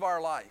should live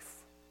our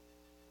life.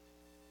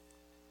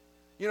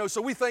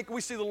 So we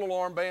see the little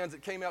armbands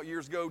that came out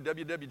years ago,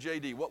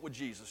 WWJD, what would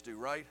Jesus do,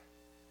 right?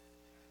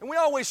 And we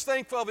always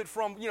think of it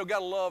from, got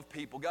to love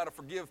people, got to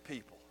forgive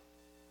people.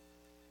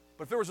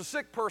 But if there was a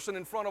sick person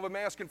in front of him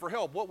asking for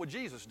help, what would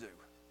Jesus do?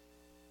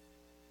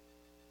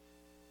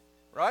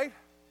 Right?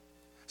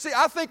 See,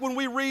 I think when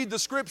we read the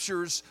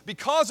Scriptures,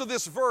 because of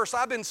this verse,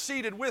 I've been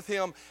seated with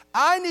him,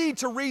 I need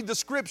to read the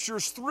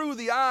Scriptures through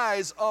the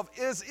eyes of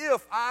as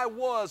if I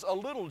was a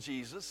little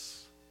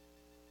Jesus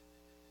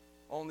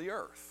on the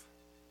earth.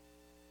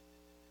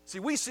 See,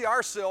 we see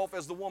ourselves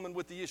as the woman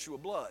with the issue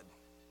of blood,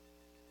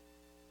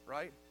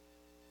 right?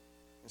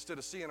 Instead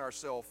of seeing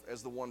ourselves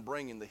as the one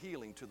bringing the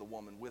healing to the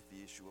woman with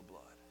the issue of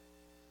blood.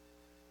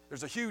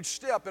 There's a huge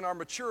step in our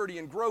maturity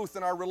and growth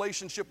in our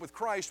relationship with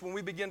Christ when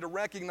we begin to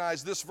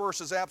recognize this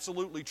verse is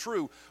absolutely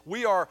true.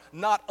 We are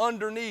not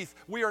underneath.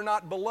 We are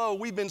not below.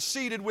 We've been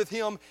seated with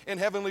him in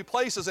heavenly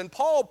places. And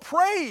Paul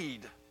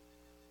prayed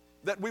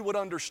that we would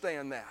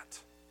understand that.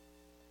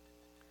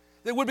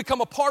 That would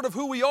become a part of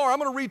who we are. I'm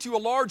going to read to you a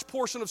large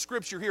portion of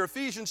Scripture here.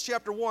 Ephesians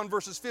chapter 1,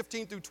 verses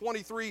 15 through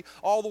 23,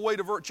 all the way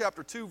to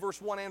chapter 2,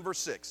 verse 1 and verse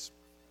 6.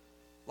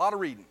 A lot of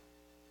reading.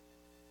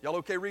 Y'all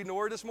okay reading the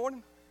Word this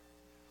morning?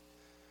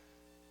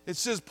 It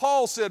says,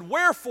 Paul said,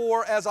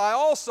 wherefore, as I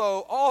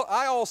also,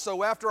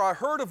 after I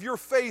heard of your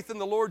faith in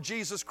the Lord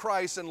Jesus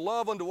Christ and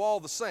love unto all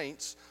the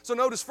saints. So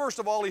notice, first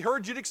of all, he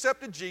heard you'd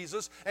accepted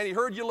Jesus, and he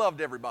heard you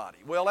loved everybody.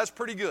 Well, that's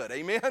pretty good,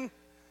 amen?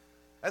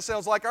 That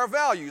sounds like our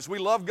values. We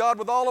love God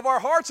with all of our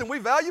hearts, and we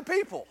value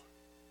people.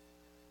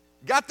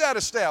 Got that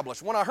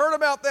established. When I heard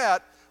about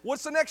that,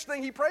 what's the next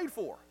thing he prayed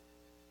for?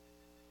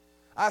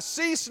 I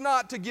cease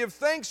not to give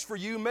thanks for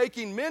you,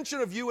 making mention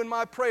of you in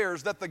my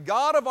prayers, that the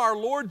God of our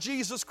Lord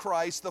Jesus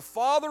Christ, the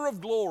Father of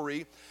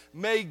glory,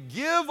 may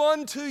give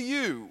unto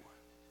you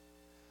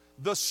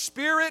the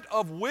spirit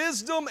of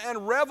wisdom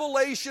and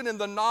revelation in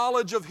the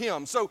knowledge of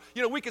him. So,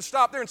 we could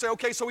stop there and say,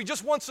 okay, so he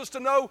just wants us to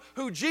know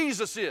who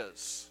Jesus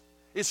is.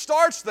 It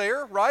starts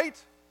there, right?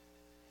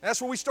 That's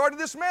where we started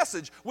this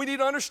message. We need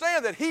to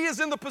understand that He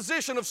is in the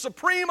position of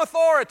supreme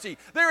authority.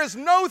 There is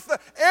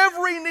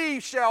every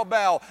knee shall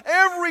bow,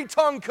 every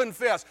tongue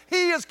confess.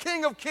 He is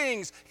King of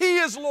kings. He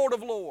is Lord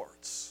of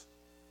lords.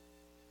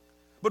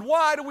 But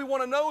why do we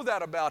want to know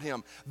that about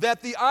Him?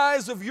 That the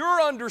eyes of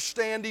your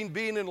understanding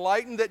being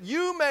enlightened, that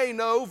you may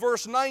know,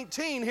 verse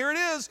 19, here it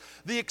is,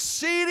 the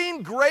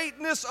exceeding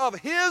greatness of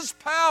His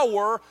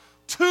power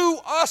to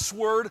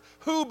usward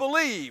who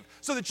believe.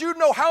 So that you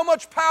know how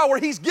much power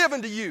He's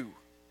given to you.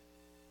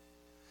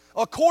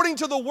 According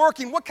to the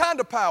working, what kind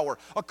of power?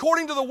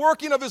 According to the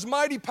working of His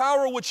mighty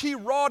power which He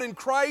wrought in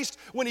Christ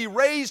when He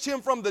raised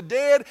Him from the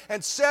dead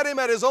and set Him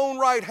at His own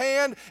right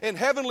hand in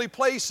heavenly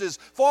places,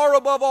 far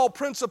above all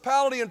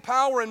principality and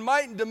power and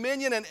might and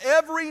dominion and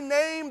every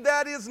name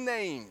that is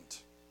named.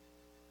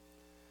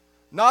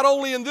 Not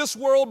only in this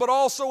world, but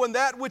also in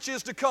that which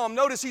is to come.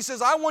 Notice He says,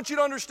 I want you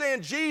to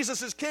understand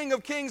Jesus is King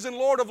of kings and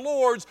Lord of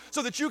lords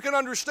so that you can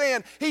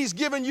understand He's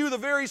given you the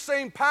very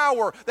same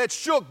power that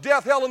shook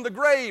death, hell, and the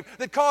grave,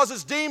 that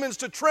causes demons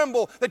to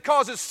tremble, that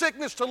causes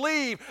sickness to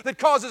leave, that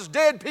causes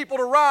dead people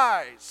to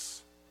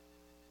rise.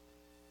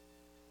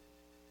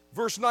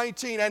 Verse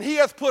 19, and He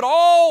hath put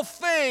all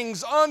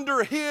things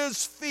under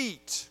His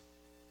feet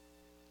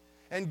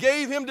and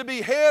gave Him to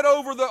be head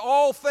over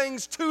all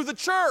things to the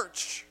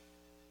church.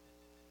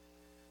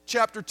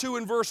 Chapter 2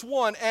 and verse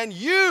 1, and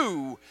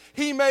you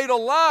He made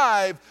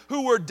alive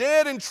who were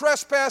dead in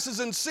trespasses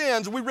and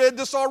sins. We read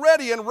this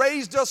already, and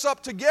raised us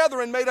up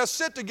together and made us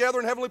sit together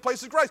in heavenly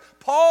places in Christ.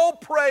 Paul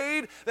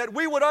prayed that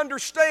we would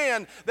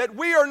understand that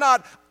we are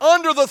not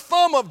under the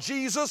thumb of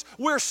Jesus.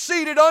 We're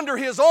seated under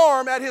His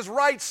arm at His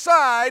right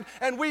side,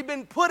 and we've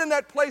been put in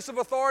that place of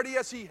authority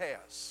as He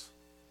has.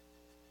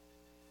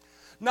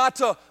 Not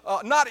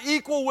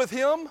equal with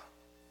Him.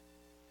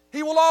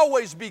 He will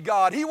always be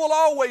God. He will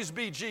always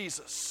be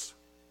Jesus.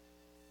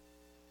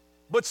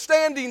 But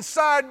standing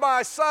side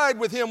by side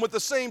with Him with the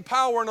same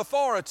power and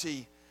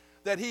authority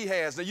that He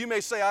has. Now you may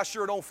say, I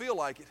sure don't feel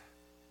like it.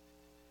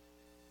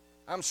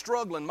 I'm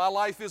struggling. My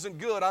life isn't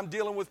good. I'm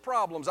dealing with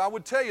problems. I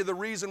would tell you the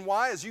reason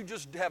why is you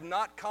just have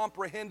not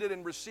comprehended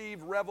and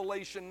received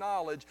revelation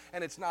knowledge,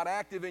 and it's not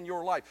active in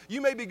your life.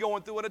 You may be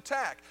going through an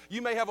attack.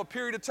 You may have a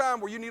period of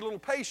time where you need a little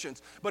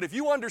patience. But if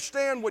you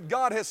understand what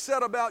God has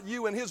said about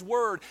you in His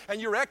Word,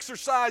 and you're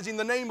exercising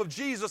the name of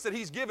Jesus that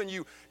He's given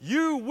you,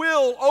 you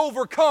will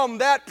overcome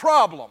that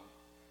problem.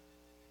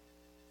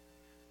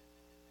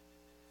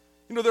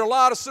 You know, there are a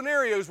lot of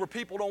scenarios where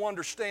people don't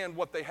understand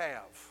what they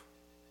have.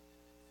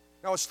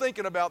 Now, I was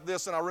thinking about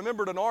this, and I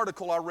remembered an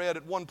article I read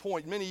at one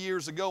point many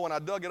years ago, and I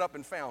dug it up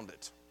and found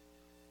it.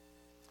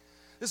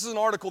 This is an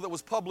article that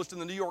was published in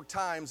the New York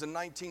Times in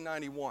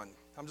 1991.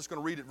 I'm just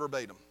going to read it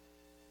verbatim.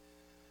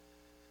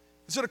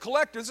 It said a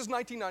collector, this is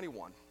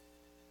 1991,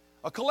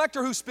 a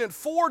collector who spent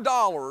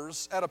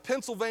 $4 at a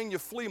Pennsylvania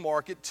flea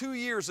market 2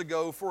 years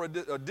ago for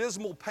a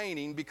dismal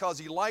painting because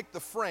he liked the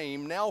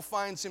frame now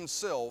finds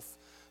himself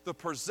the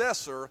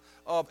possessor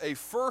of a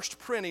first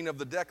printing of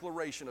the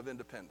Declaration of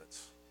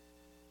Independence.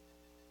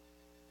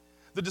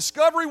 The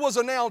discovery was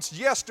announced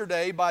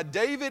yesterday by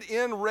David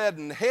N.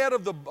 Redden, head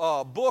of the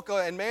book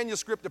and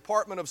manuscript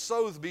department of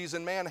Sotheby's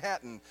in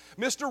Manhattan.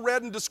 Mr.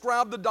 Redden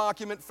described the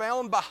document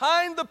found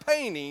behind the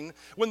painting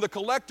when the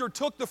collector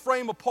took the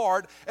frame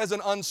apart as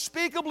an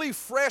unspeakably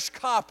fresh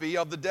copy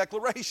of the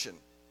Declaration.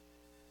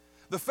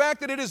 The fact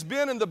that it has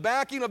been in the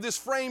backing of this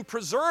frame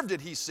preserved it,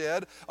 he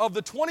said. Of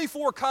the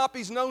 24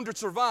 copies known to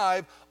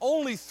survive,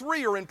 only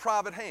 3 are in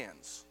private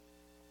hands.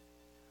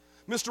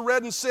 Mr.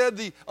 Redden said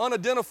the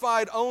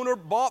unidentified owner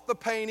bought the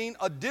painting,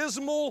 a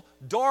dismal,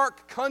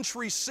 dark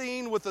country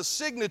scene with a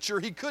signature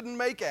he couldn't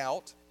make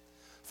out,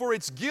 for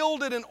its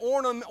gilded and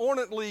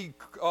ornately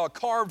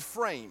carved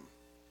frame.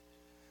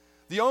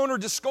 The owner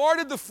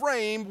discarded the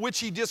frame which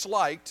he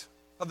disliked,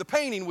 of the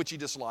painting which he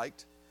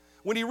disliked.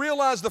 When he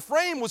realized the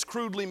frame was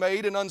crudely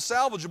made and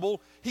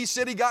unsalvageable, he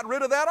said he got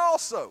rid of that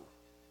also.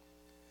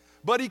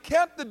 But he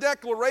kept the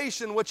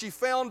Declaration which he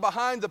found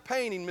behind the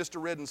painting,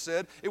 Mr. Redden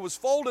said. It was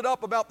folded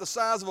up about the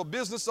size of a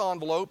business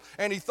envelope,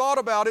 and he thought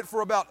about it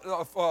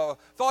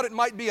thought it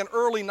might be an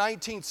early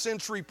 19th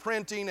century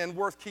printing and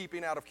worth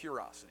keeping out of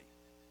curiosity.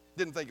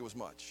 Didn't think it was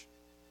much.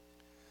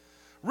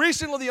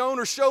 Recently, the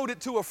owner showed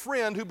it to a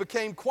friend who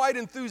became quite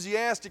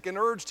enthusiastic and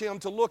urged him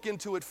to look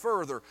into it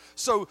further.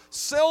 So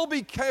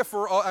Selby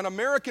Keffer, an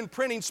American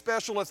printing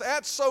specialist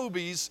at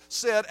Sotheby's,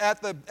 said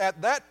at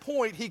that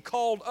point he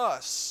called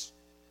us.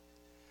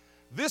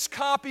 This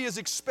copy is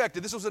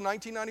expected, this was in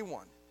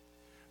 1991,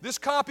 this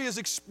copy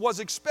was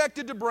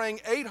expected to bring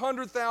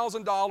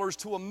 $800,000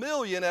 to $1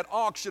 million at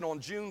auction on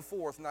June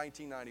 4th,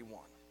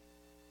 1991.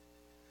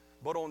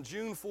 But on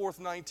June 4th,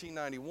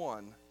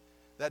 1991,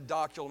 that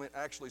document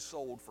actually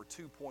sold for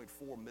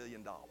 $2.4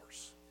 million.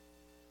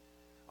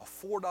 A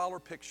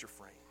 $4 picture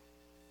frame.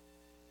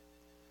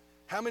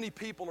 How many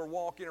people are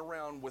walking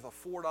around with a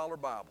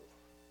 $4 Bible,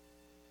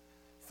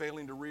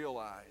 failing to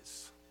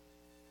realize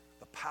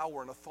the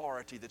power and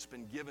authority that's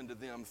been given to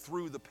them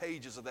through the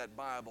pages of that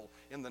Bible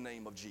in the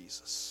name of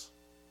Jesus?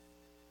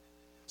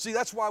 See,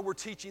 that's why we're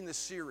teaching this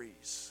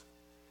series,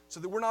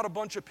 so that we're not a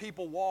bunch of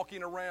people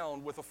walking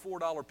around with a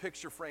 $4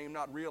 picture frame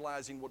not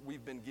realizing what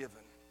we've been given,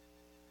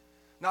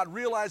 not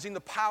realizing the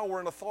power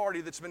and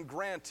authority that's been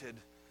granted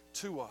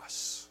to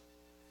us.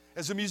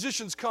 As the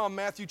musicians come,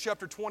 Matthew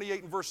chapter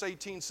 28 and verse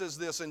 18 says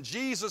this, "And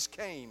Jesus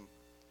came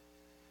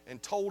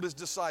and told his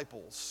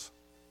disciples,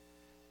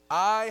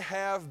 I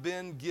have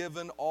been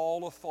given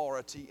all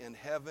authority in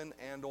heaven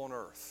and on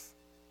earth."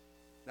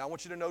 Now I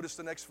want you to notice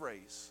the next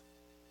phrase.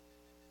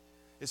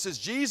 It says,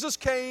 Jesus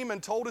came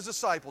and told his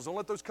disciples. Don't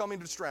let those come in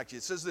to distract you.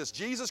 It says this,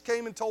 Jesus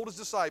came and told his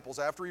disciples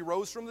after he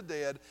rose from the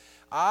dead,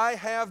 I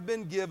have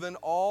been given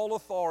all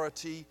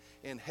authority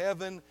in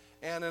heaven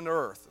and in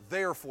earth.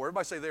 Therefore,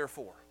 everybody say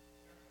therefore.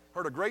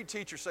 Heard a great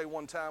teacher say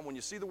one time, when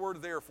you see the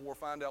word therefore,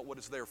 find out what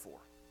it's there for.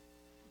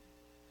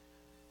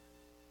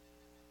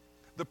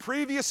 The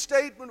previous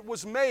statement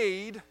was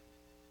made.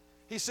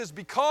 He says,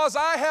 because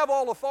I have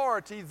all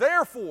authority,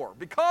 therefore,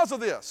 because of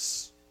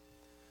this,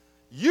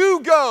 you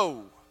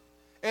go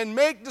and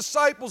make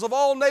disciples of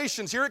all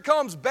nations. Here it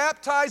comes,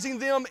 baptizing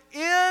them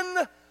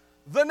in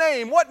the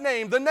name. What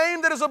name? The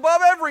name that is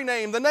above every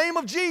name, the name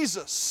of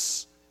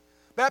Jesus.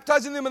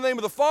 Baptizing them in the name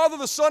of the Father,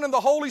 the Son, and the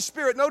Holy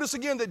Spirit. Notice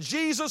again that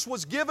Jesus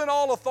was given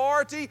all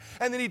authority,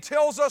 and then he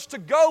tells us to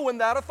go in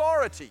that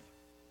authority.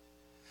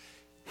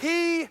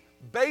 He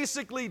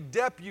basically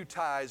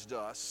deputized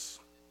us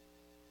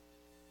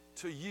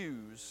to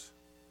use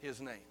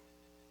his name.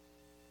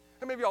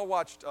 How many of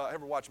y'all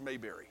ever watched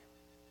Mayberry?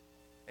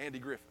 Andy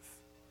Griffith.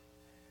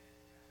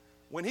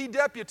 When he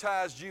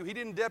deputized you, he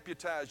didn't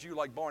deputize you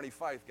like Barney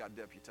Fife got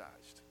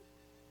deputized.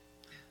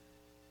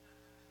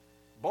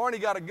 Barney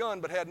got a gun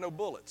but had no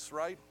bullets,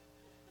 right?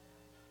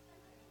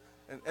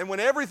 And when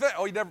everything,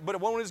 but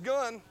it wasn't his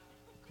gun.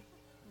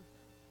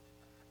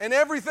 And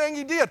everything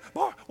he did,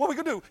 what are we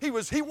going to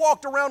do? He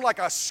walked around like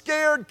a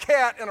scared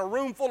cat in a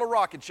room full of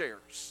rocking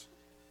chairs.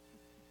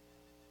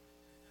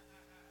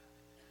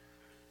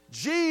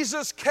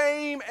 Jesus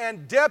came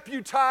and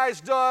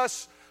deputized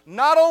us.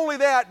 Not only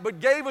that, but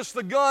gave us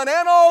the gun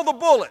and all the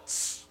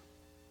bullets.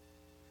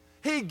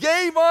 He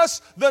gave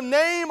us the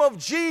name of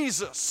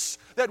Jesus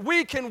that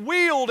we can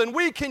wield and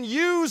we can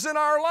use in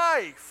our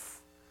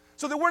life.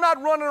 So that we're not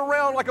running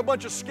around like a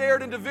bunch of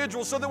scared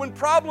individuals, so that when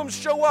problems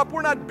show up,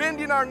 we're not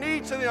bending our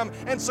knee to them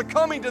and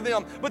succumbing to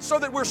them, but so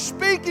that we're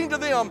speaking to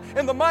them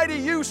in the mighty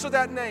use of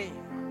that name.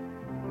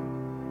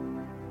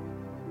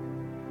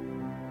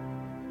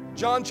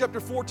 John chapter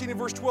 14 and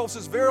verse 12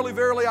 says, Verily,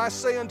 verily, I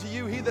say unto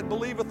you, he that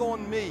believeth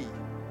on me,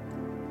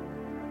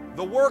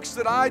 the works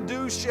that I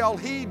do shall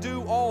he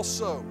do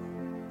also.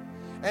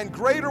 And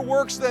greater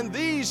works than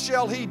these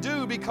shall he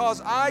do,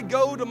 because I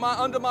go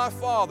unto my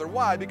Father.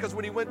 Why? Because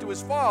when he went to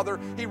his Father,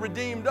 he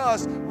redeemed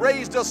us,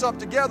 raised us up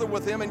together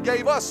with him, and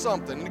gave us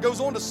something. And it goes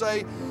on to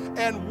say,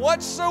 and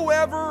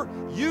whatsoever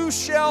you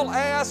shall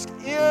ask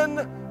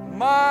in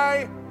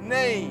my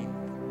name,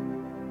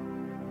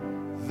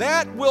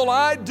 that will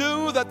I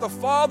do, that the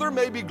Father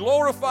may be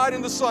glorified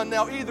in the Son.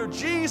 Now, either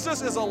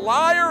Jesus is a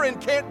liar and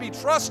can't be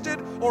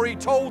trusted, or he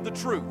told the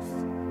truth.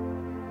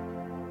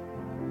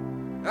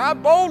 And I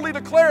boldly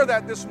declare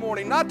that this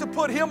morning, not to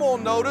put him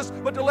on notice,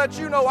 but to let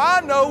you know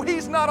I know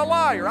he's not a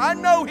liar. I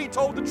know he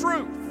told the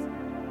truth.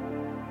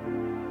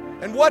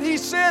 And what he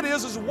said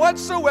is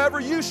whatsoever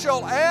you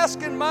shall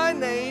ask in my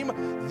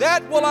name,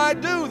 that will I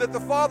do, that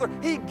the Father,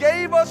 he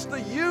gave us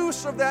the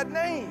use of that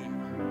name.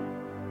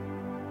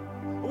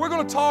 We're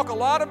going to talk a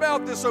lot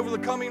about this over the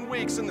coming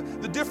weeks and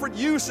the different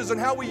uses and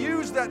how we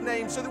use that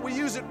name so that we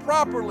use it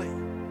properly.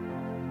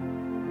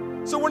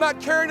 So we're not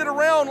carrying it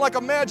around like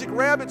a magic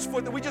rabbit's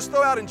foot that we just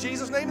throw out in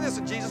Jesus' name this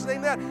and Jesus'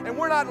 name that. And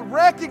we're not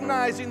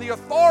recognizing the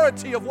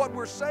authority of what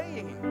we're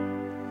saying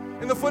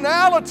and the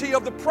finality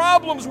of the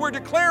problems we're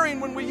declaring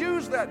when we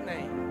use that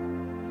name.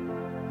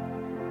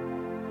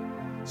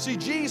 See,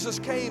 Jesus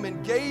came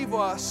and gave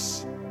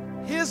us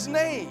his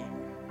name.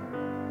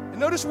 And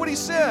notice what he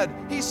said.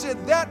 He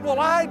said, that will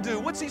I do.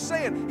 What's he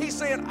saying? He's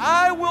saying,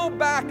 I will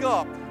back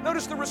up.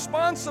 Notice the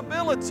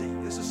responsibility.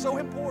 This is so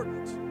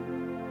important.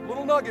 A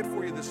little nugget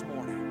for you this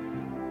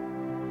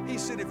morning. He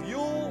said, if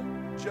you'll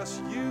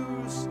just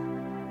use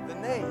the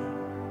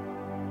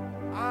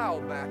name,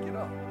 I'll back it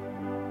up.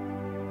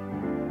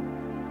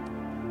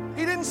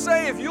 He didn't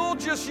say if you'll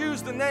just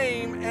use the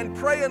name and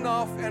pray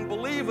enough and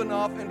believe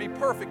enough and be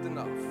perfect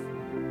enough.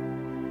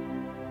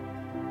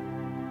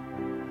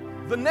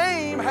 The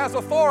name has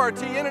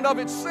authority in and of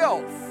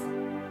itself.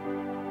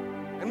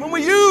 And when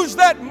we use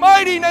that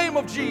mighty name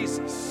of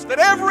Jesus, that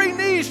every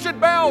knee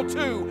should bow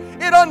to,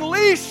 it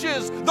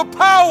unleashes the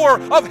power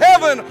of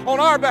heaven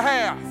on our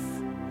behalf.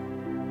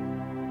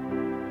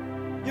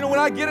 You know, when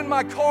I get in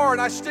my car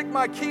and I stick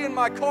my key in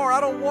my car,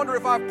 I don't wonder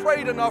if I've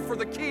prayed enough for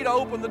the key to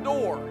open the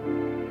door.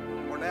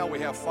 Or now we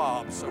have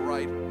fobs, so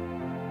right?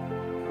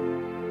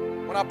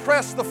 When I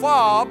press the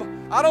fob,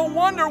 I don't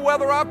wonder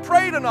whether I've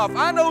prayed enough.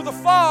 I know the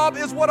fob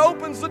is what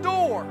opens the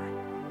door.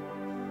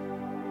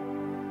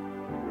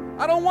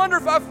 I don't wonder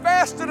if I've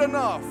fasted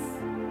enough,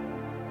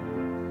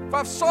 if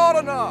I've sought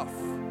enough.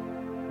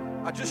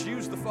 I just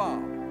use the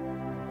fob.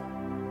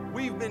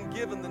 We've been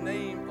given the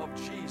name of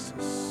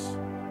Jesus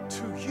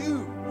to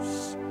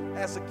use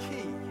as a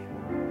key.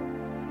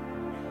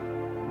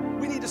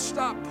 We need to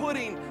stop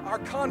putting our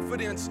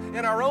confidence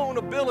in our own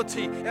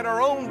ability and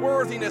our own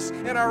worthiness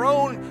and our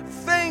own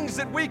things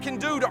that we can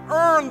do to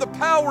earn the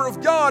power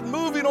of God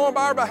moving on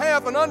our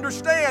behalf, and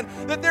understand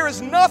that there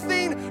is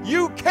nothing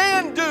you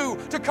can do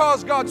to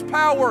cause God's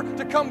power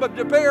to come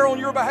to bear on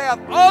your behalf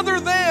other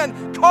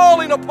than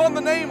calling upon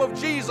the name of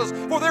Jesus.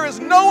 For there is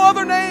no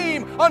other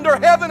name under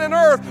heaven and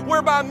earth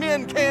whereby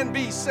men can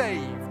be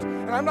saved.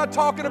 And I'm not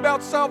talking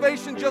about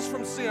salvation just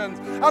from sins.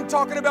 I'm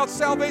talking about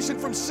salvation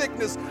from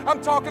sickness. I'm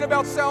talking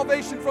about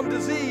salvation from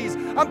disease.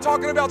 I'm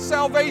talking about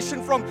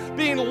salvation from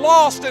being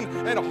lost and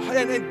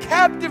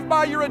captive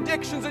by your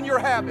addictions and your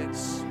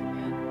habits.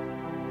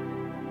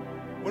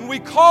 When we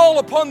call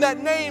upon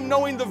that name,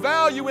 knowing the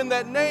value in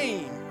that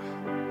name,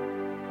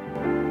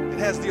 it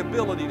has the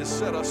ability to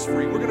set us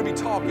free. We're going to be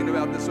talking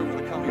about this over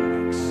the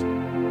coming weeks.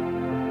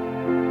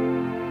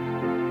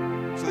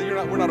 So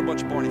that we're not a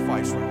bunch of Barney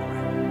Fifes running around.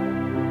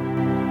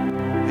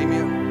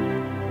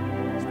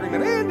 Amen.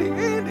 Screaming, Andy,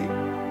 Andy.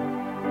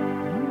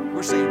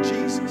 We're saying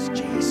Jesus,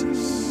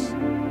 Jesus.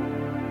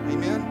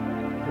 Amen.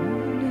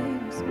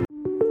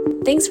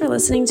 Thanks for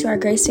listening to our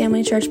Grace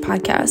Family Church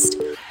podcast.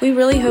 We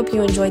really hope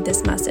you enjoyed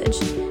this message.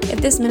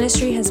 If this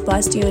ministry has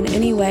blessed you in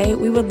any way,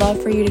 we would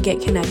love for you to get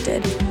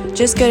connected.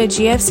 Just go to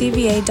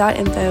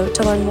gfcva.info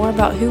to learn more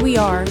about who we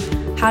are,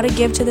 how to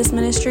give to this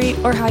ministry,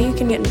 or how you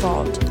can get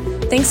involved.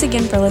 Thanks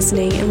again for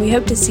listening, and we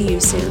hope to see you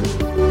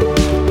soon.